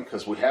calling,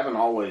 because we haven't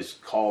always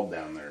called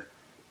down there,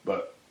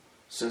 but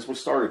since we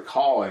started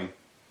calling,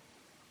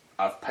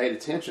 I've paid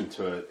attention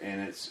to it,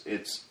 and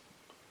it's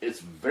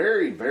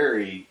very,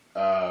 very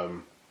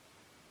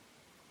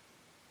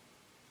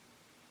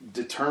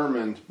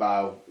determined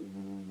by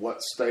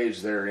what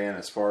stage they're in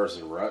as far as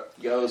the rut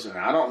goes. And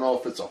I don't know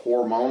if it's a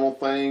hormonal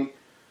thing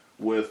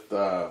with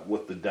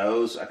the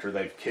does after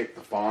they've kicked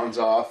the fawns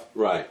off.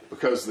 Right.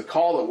 Because the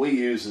call that we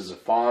use is a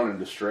fawn in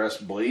distress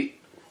bleat,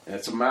 and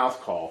it's a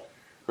mouth call.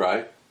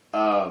 Right.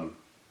 But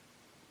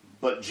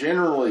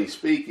generally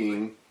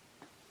speaking,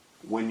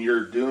 when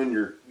you're doing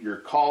your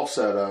call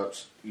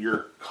setups,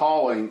 you're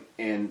calling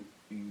and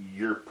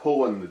you're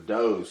pulling the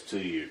does to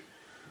you.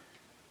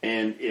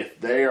 And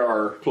if they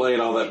are playing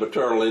on that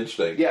maternal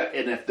instinct,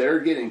 and if they're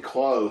getting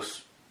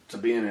close to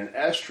being an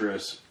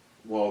estrus,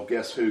 well,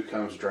 guess who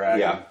comes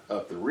dragging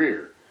up the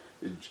rear?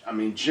 I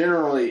mean,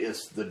 generally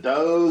it's the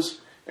does,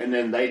 and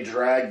then they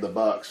drag the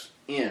bucks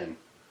in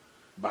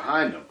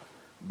behind them.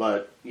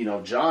 But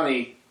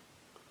Johnny,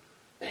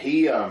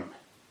 he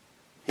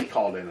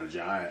called in a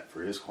giant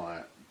for his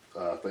client.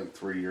 I think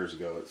 3 years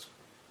ago. It's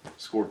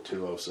scored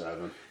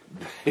 207.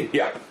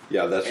 yeah,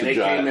 that's and a it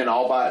giant. came in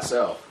all by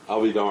itself.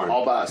 I'll be darned.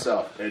 All by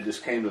itself. It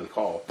just came to the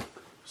call.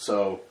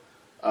 So,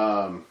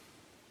 the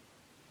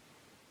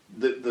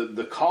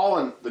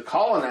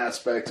calling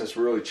aspect has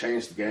really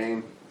changed the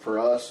game for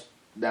us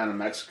down in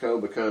Mexico,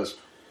 because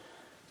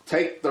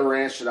take the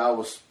ranch that I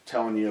was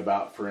telling you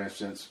about, for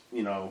instance.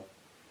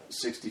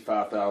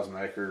 65,000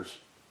 acres,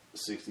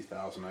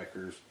 60,000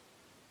 acres.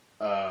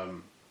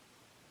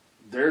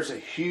 There's a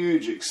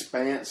huge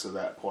expanse of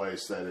that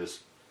place that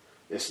is.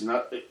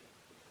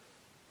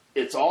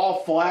 It's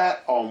all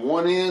flat on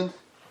one end,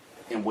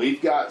 and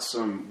we've got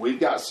some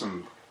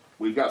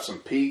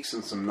peaks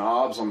and some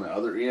knobs on the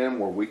other end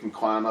where we can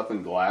climb up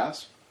and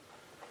glass.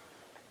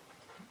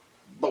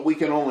 But we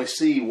can only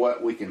see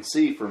what we can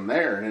see from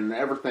there, and then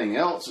everything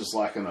else is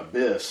like an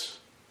abyss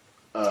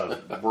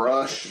of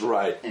brush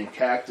and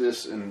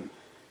cactus, and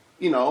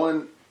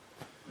and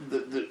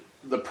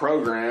the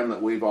program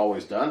that we've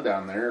always done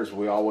down there is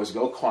we always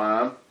go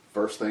climb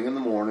first thing in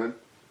the morning.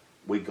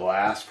 We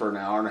glass for an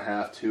hour and a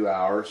half, 2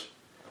 hours.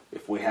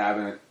 If we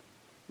haven't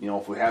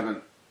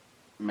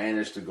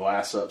managed to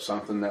glass up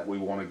something that we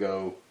want to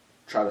go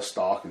try to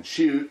stalk and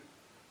shoot,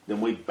 then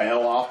we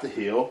bail off the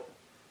hill.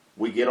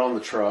 We get on the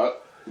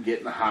truck, get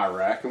in the high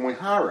rack, and we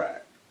high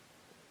rack.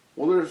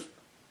 Well,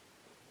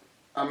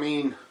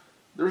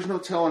 there's no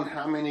telling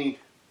how many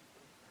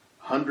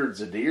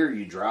hundreds of deer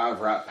you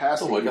drive right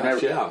past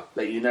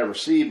that you never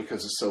see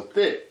because it's so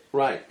thick.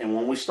 Right. And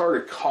when we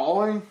started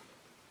calling,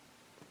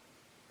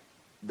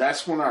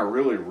 that's when I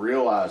really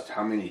realized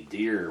how many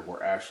deer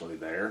were actually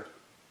there.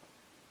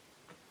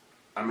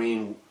 I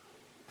mean,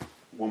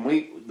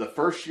 the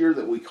first year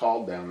that we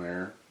called down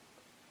there,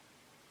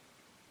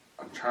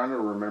 I'm trying to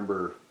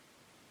remember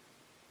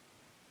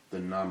the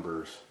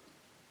numbers.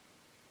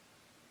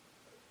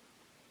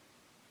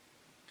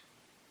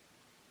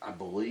 I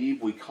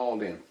believe we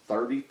called in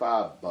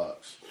 35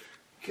 bucks.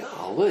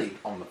 Golly.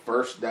 On the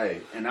first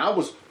day. And my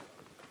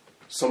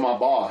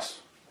boss,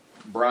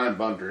 Brian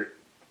Bundrick,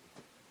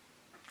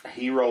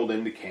 he rolled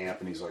into camp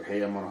and he's like,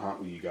 "Hey, I'm going to hunt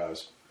with you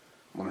guys.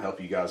 I'm going to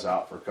help you guys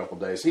out for a couple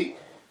of days." He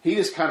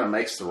just kind of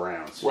makes the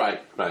rounds.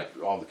 Right.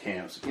 All the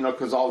camps,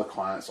 because all the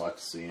clients like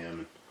to see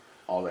him.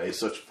 And he's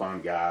such a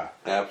fun guy.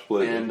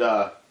 Absolutely. And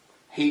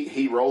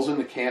he rolls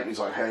into camp and he's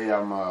like, "Hey,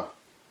 I'm going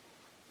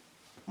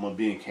to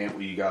be in camp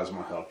with you guys. I'm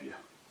going to help you.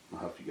 I'm going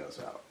to help you guys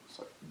out." It's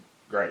like,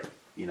 great,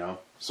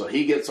 So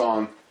he gets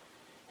on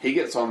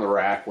the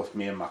rack with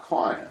me and my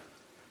client,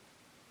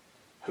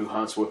 who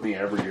hunts with me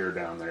every year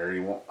down there. He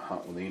won't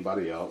hunt with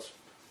anybody else.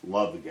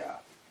 Love the guy.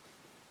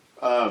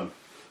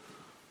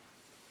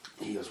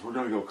 He goes, "We're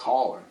going to go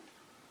calling."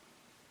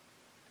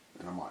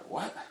 And I'm like,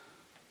 "What?"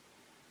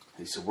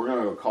 He said, "We're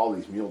going to go call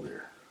these mule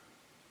deer."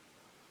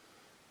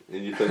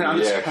 And you think,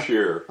 yeah,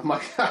 sure. I'm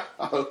like,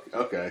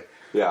 "Okay."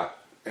 Yeah.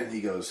 And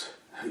he goes,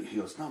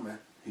 "No, man."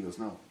 He goes,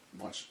 "No,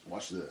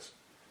 watch this."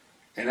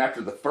 And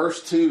after the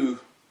first two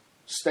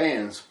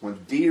stands,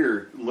 when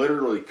deer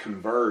literally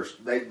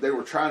converged, they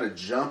were trying to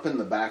jump in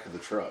the back of the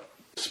truck,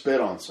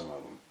 spit on some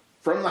of them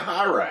from the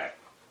high rack,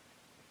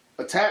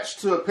 attached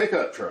to a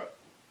pickup truck.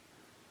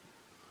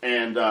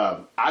 And I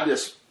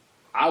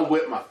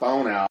whipped my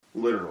phone out,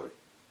 literally.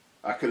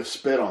 I could have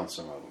spit on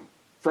some of them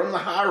from the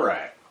high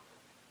rack,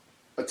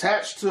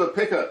 attached to a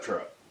pickup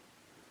truck.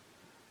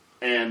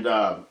 And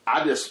I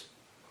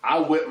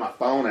whipped my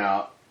phone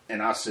out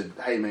and I said,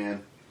 "Hey,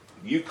 man,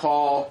 you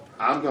call,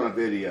 I'm going to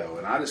video."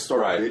 And I just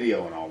started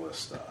videoing all this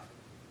stuff.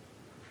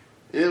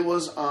 It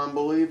was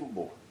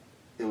unbelievable.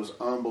 It was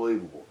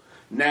unbelievable.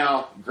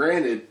 Now,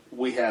 granted,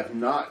 we have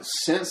not,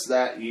 since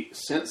that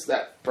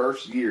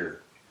first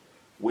year,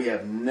 we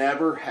have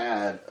never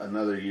had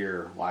another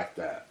year like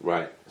that.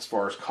 Right. As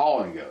far as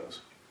calling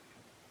goes.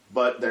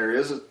 But there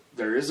is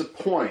a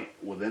point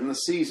within the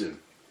season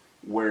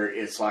where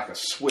it's like a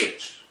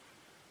switch.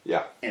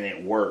 Yeah. And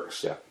it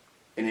works. Yeah.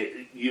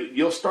 And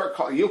you'll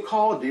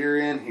call a deer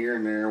in here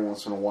and there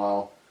once in a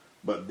while,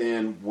 but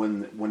then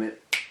when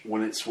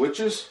it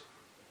switches,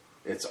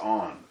 it's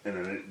on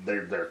and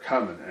they're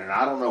coming, and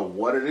I don't know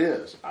what it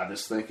is. I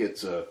just think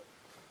it's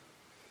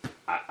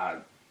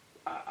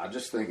I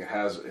just think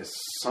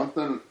it's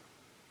something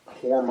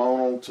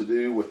hormonal to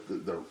do with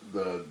the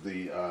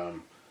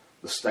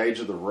stage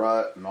of the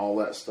rut and all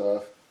that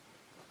stuff.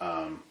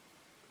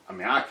 I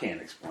mean, I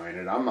can't explain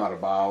it. I'm not a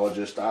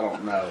biologist. I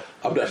don't know.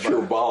 I'm not sure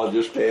a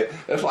biologist can.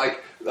 It's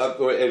like,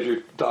 as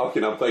you're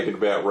talking, I'm thinking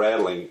about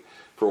rattling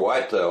for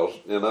whitetails.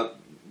 And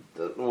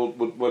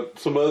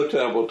some other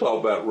time we'll talk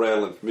about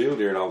rattling for mule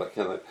deer and all that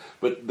kind of thing.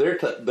 But there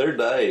are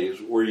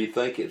days where you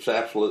think it's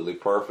absolutely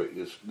perfect.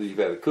 You've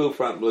had a cool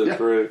front blew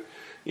through.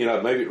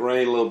 Maybe it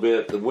rained a little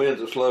bit. The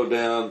winds have slowed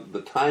down.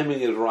 The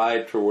timing is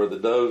right for where the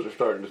does are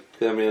starting to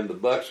come in. The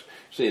bucks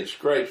seeing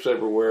scrapes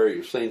everywhere.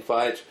 You've seen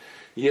fights.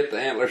 You hit the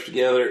antlers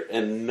together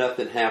and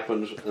nothing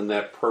happens in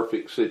that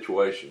perfect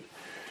situation.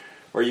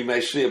 Or you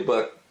may see a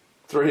buck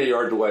 300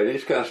 yards away. He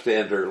just kind of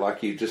stands there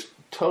like you just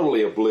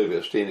totally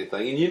oblivious to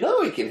anything. And he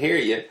can hear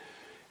you,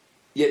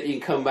 yet you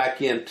can come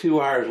back in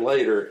 2 hours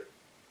later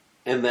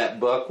and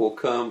that buck will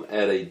come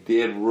at a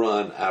dead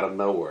run out of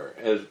nowhere,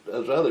 as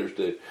others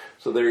do.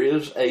 So there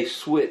is a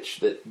switch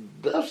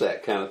that does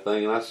that kind of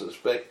thing, and I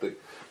suspect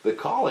the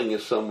calling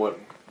is somewhat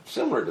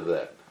similar to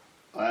that.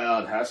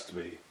 Well, it has to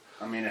be.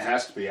 I mean, it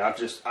has to be.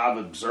 I've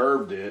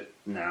observed it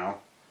now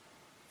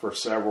for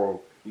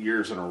several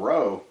years in a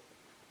row,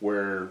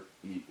 where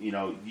you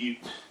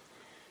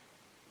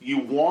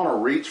want to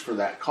reach for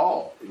that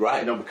call,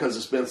 right? Because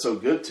it's been so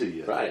good to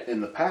you, right,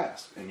 in the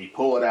past, and you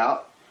pull it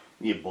out,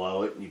 and you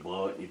blow it, and you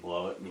blow it, and you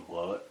blow it, and you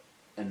blow it,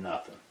 and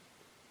nothing.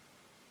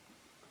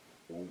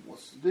 Well,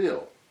 what's the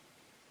deal?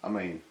 I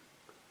mean,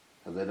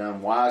 have they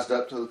done wised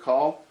up to the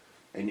call?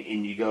 And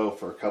you go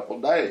for a couple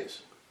of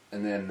days,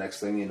 and then next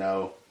thing you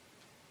know,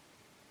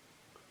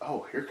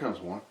 oh, here comes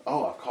one.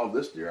 Oh, I've called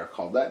this deer. I've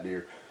called that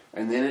deer.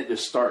 And then it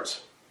just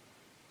starts.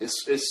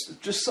 It's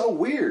just so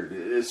weird.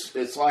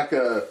 It's like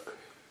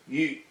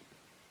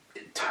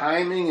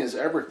timing is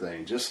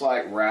everything. Just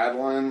like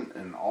rattling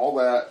and all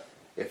that.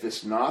 If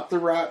it's not the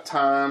right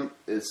time,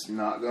 it's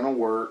not going to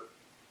work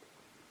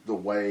the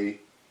way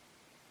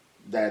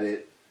that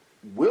it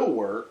will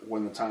work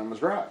when the time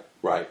is right.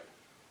 Right.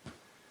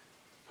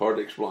 Hard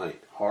to explain.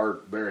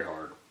 Hard, very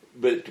hard.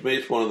 But to me,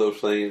 it's one of those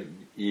things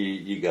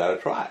you got to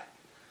try.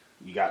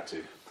 You got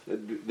to.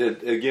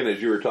 Again,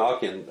 as you were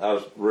talking, I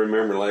was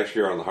remembering last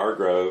year on the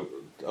Hargrove,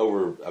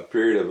 over a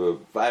period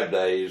of 5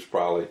 days,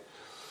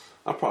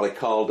 I probably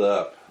called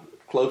up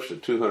close to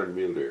 200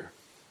 mule deer.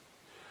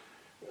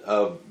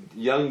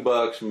 Young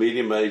bucks,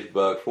 medium-aged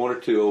bucks, 1 or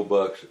 2 old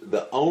bucks.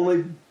 The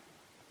only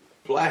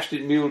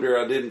blasted mule deer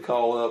I didn't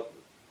call up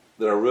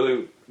that I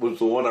really was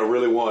the one I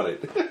really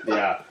wanted.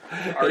 Yeah.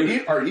 Are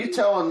you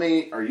telling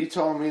me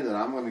that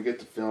I'm going to get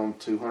to film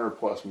 200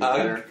 plus mule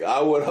deer?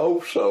 I would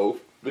hope so.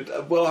 But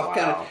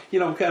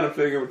I'm kind of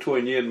figuring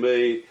between you and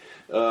me,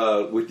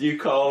 with you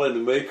calling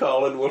and me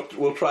calling,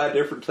 we'll try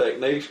different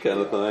techniques, kind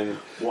of thing.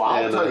 Well,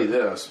 I'll tell you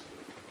this.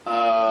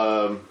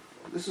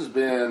 This has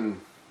been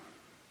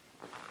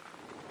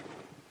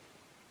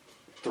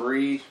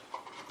 3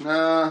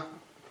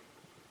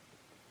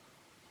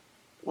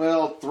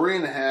 Well,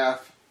 3.5,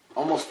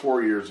 almost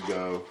 4 years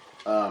ago,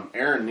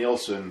 Aaron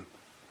Nielsen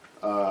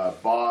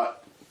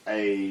bought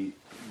a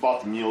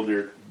mule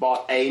deer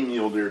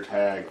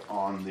tag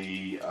on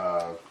the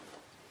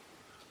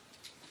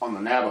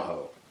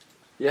Navajo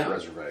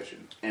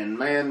reservation, and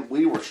man,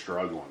 we were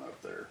struggling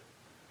up there.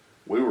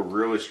 We were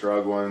really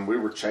struggling. We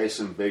were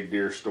chasing big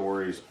deer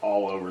stories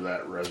all over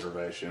that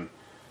reservation,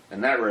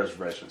 and that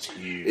reservation's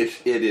huge.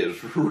 It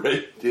is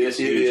right. It's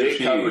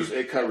huge.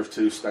 It covers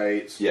 2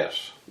 states.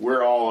 Yes,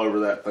 we're all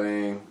over that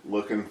thing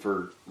looking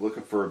for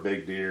a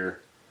big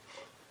deer,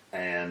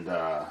 and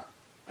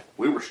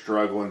we were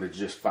struggling to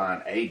just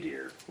find a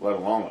deer, let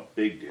alone a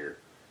big deer.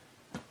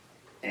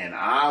 And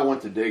I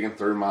went to digging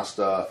through my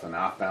stuff, and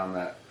I found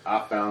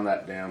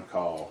that damn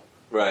call.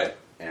 Right.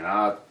 And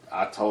I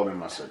told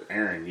him, I said,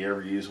 Aaron, you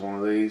ever use one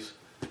of these?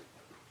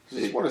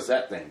 He says, what does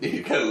that thing do?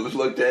 He kind of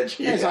looked at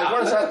you. He's like,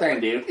 what does that thing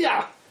do?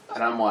 Yeah.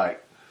 And I'm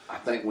like, I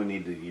think we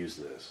need to use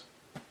this.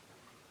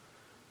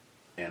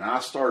 And I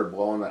started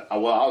blowing that.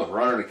 Well, I was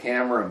running the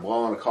camera and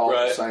blowing the call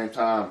at the same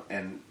time.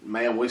 And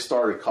man, we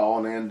started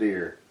calling in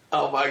deer.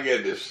 Oh my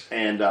goodness!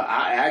 And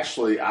I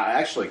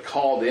actually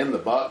called in the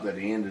buck that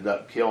he ended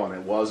up killing.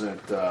 It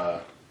wasn't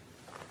the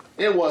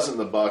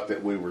buck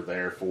that we were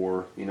there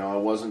for. You know,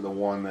 it wasn't the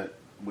one that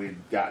we'd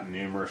gotten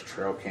numerous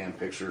trail cam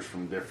pictures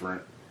from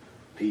different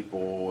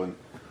people. And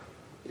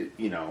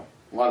you know,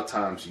 a lot of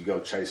times you go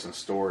chasing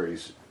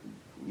stories.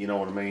 You know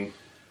what I mean?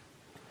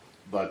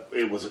 But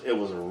it was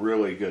a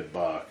really good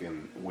buck,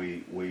 and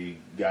we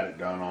got it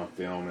done on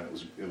film. It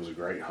was a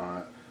great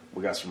hunt.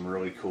 We got some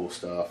really cool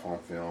stuff on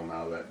film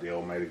out of that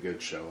deal. Made a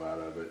good show out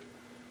of it.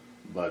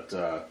 But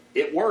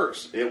it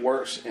works. It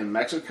works in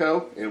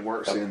Mexico. It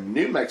works in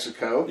New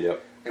Mexico.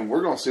 Yep. And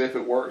we're going to see if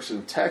it works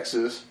in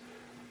Texas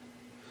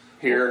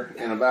here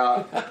in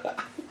about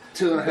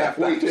 2.5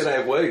 weeks.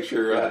 2.5 weeks,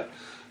 you're right.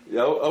 You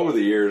know, over the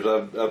years,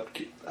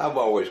 I've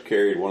always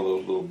carried one of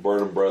those little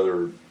Burnham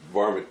Brother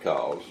varmint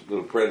calls,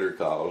 little predator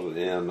calls,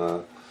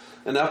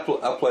 and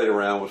I played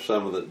around with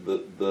some of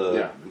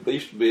the they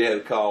used to be had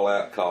a call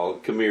out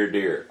called Come Here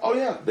Deer. Oh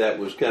yeah, that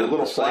was kind of a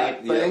little the same,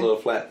 flat thing. Little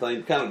flat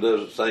thing. Kind of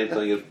does the same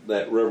thing as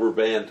that rubber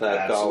band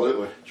type call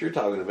that you're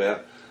talking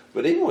about.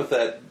 But even with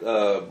that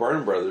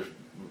Burnham Brothers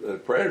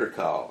predator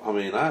call, I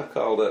mean, I've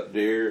called up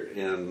deer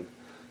in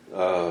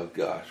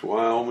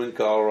Wyoming,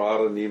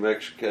 Colorado, New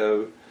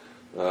Mexico,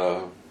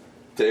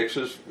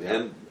 Texas,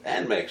 and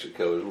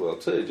Mexico as well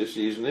too. Just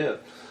using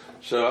it.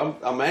 So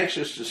I'm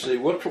anxious to see.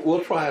 We'll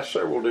try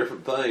several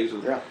different things,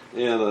 and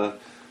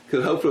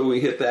because hopefully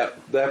we hit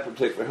that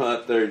particular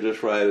hunt there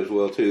just right as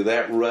well too.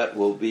 That rut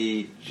will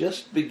be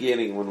just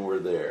beginning when we're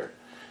there,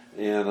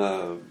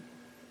 and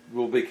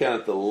we'll be kind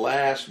of the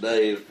last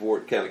days before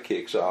it kind of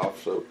kicks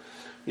off. So,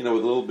 you know,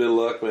 with a little bit of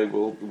luck, maybe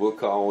we'll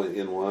call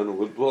in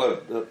one. We'll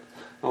have.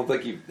 I don't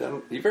think you've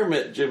ever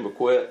met Jim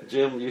McQuett.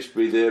 Jim used to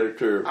be the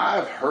editor.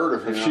 I've heard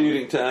of him.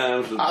 Shooting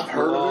Times. I've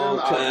heard of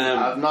him.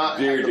 I've not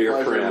had the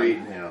pleasure of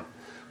meeting him.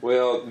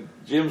 Well,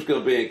 Jim's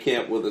going to be in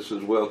camp with us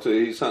as well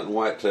too. He's hunting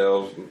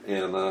whitetails,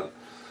 and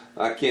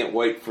I can't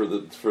wait for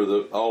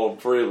all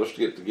 3 of us to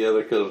get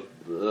together because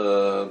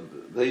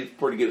he's a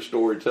pretty good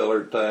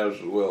storyteller at times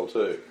as well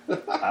too.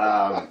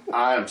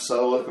 I am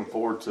so looking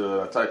forward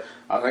to it.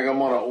 I think I'm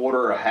going to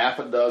order 6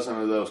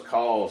 of those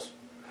calls.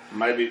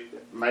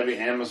 Maybe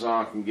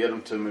Amazon can get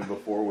them to me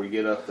before we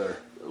get up there.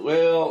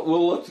 Well,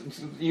 we'll look.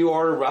 You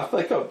order. I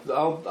think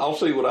I'll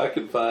see what I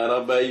can find.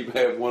 I may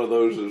have one of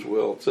those as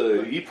well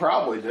too. You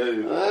probably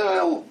do.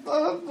 Well,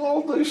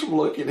 I'll do some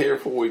looking here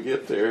before we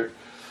get there.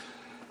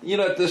 You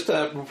know, at this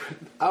time,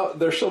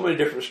 there's so many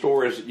different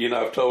stories that you and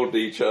I've told to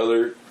each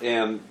other,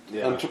 and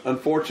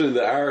unfortunately,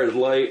 the hour is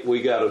late.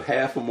 We got a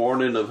half a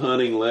morning of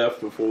hunting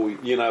left before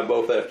you and I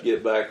both have to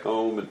get back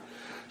home, and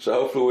so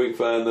hopefully we can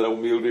find that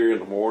old mule deer in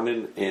the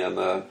morning.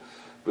 And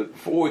but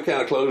before we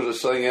kind of close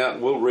this thing out,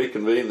 and we'll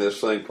reconvene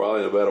this thing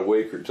probably in about a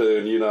week or two,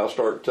 and you and I'll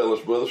start telling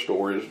us other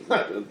stories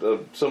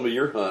of some of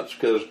your hunts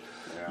because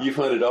you've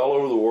hunted all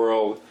over the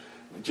world.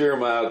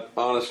 Jeremiah,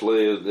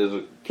 honestly, is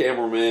a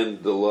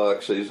cameraman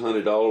deluxe. He's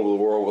hunted all over the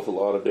world with a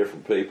lot of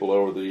different people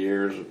over the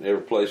years, and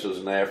every places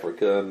in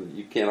Africa, and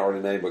you can't hardly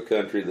name a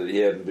country that he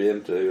hadn't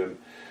been to. And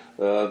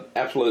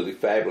absolutely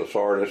fabulous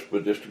artist,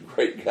 but just a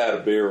great guy to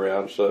be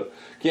around. So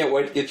can't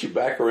wait to get you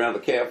back around the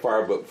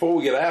campfire. But before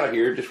we get out of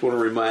here, just want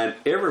to remind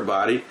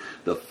everybody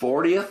the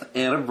 40th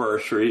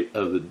anniversary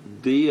of the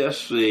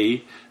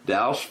DSC,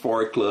 Dallas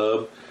Safari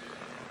Club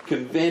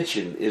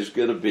convention is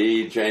going to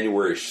be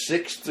January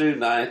 6th through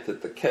 9th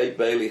at the Kay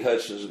Bailey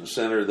Hutchinson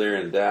Center there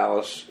in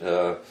Dallas.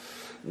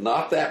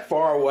 Not that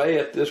far away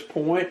at this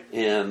point,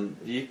 and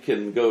you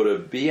can go to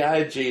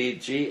biggame.org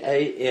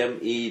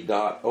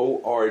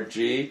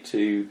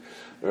to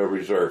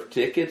reserve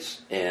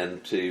tickets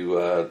and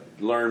to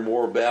learn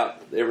more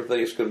about everything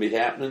that's going to be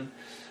happening.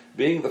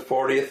 Being the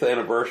 40th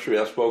anniversary,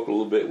 I spoke a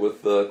little bit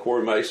with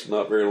Corey Mason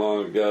not very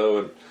long ago,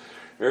 and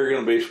there are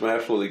going to be some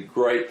absolutely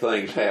great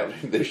things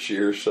happening this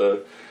year.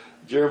 So,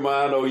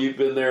 Jeremiah, I know you've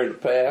been there in the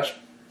past.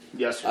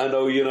 Yes, sir. I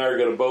know you and I are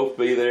going to both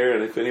be there,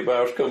 and if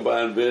anybody else come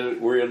by and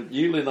visit, we're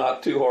usually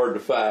not too hard to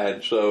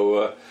find.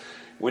 So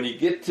when you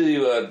get to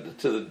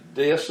the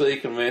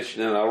DSC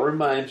convention, and I'll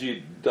remind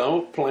you,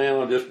 don't plan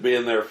on just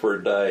being there for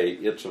a day.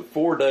 It's a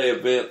 4-day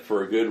event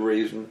for a good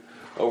reason.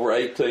 Over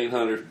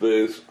 1,800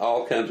 booths,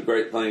 all kinds of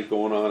great things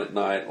going on at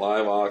night,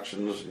 live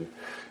auctions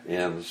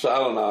and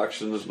silent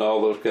auctions and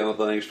all those kind of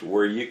things, to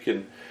where you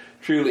can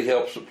truly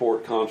help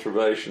support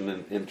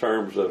conservation in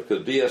terms of,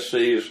 because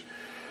DSC's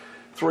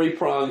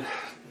three-pronged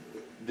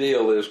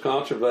deal is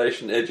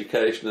conservation,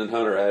 education, and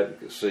hunter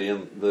advocacy,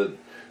 and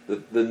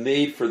the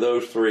need for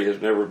those three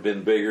has never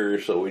been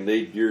bigger. So we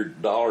need your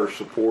dollar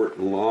support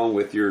along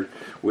with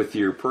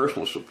your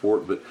personal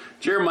support. But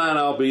Jeremiah and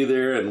I'll be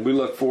there, and we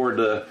look forward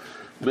to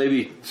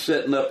maybe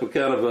setting up a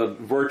kind of a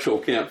virtual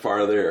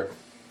campfire there.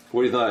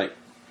 What do you think?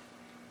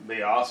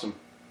 Be awesome.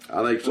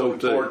 I think so Looking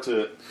too. forward to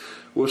it.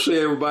 We'll see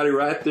everybody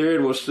right there,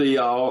 and we'll see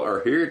y'all,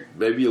 or hear,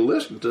 maybe you'll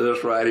listen to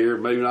us right here,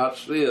 maybe not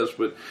see us,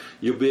 but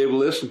you'll be able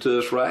to listen to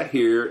us right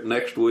here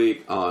next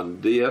week on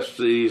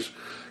DSC's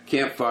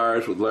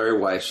Campfires with Larry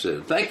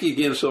Weissoon. Thank you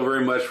again so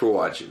very much for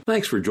watching.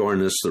 Thanks for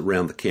joining us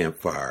around the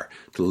campfire.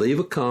 To leave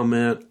a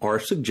comment or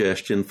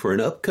suggestion for an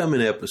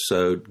upcoming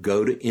episode,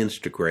 go to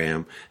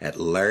Instagram at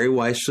Larry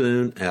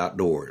Weissoon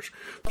Outdoors.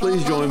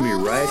 Please join me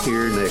right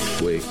here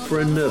next week for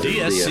another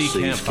DSC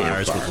Campfires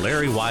Campfires with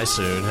Larry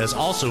Weissoon has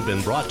also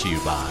been brought to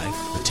you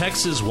by the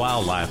Texas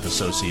Wildlife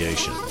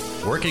Association,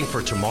 working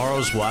for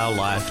tomorrow's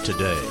wildlife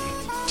today.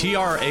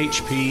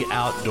 TRHP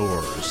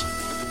Outdoors,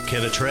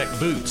 Kenetrek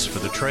Boots for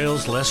the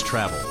trails less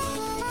traveled,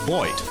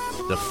 Boyd,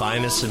 the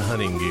finest in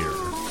hunting gear,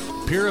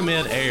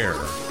 Pyramid Air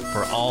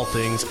for all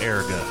things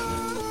air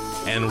gun,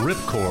 and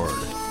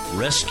Ripcord,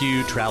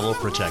 Rescue Travel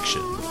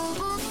Protection.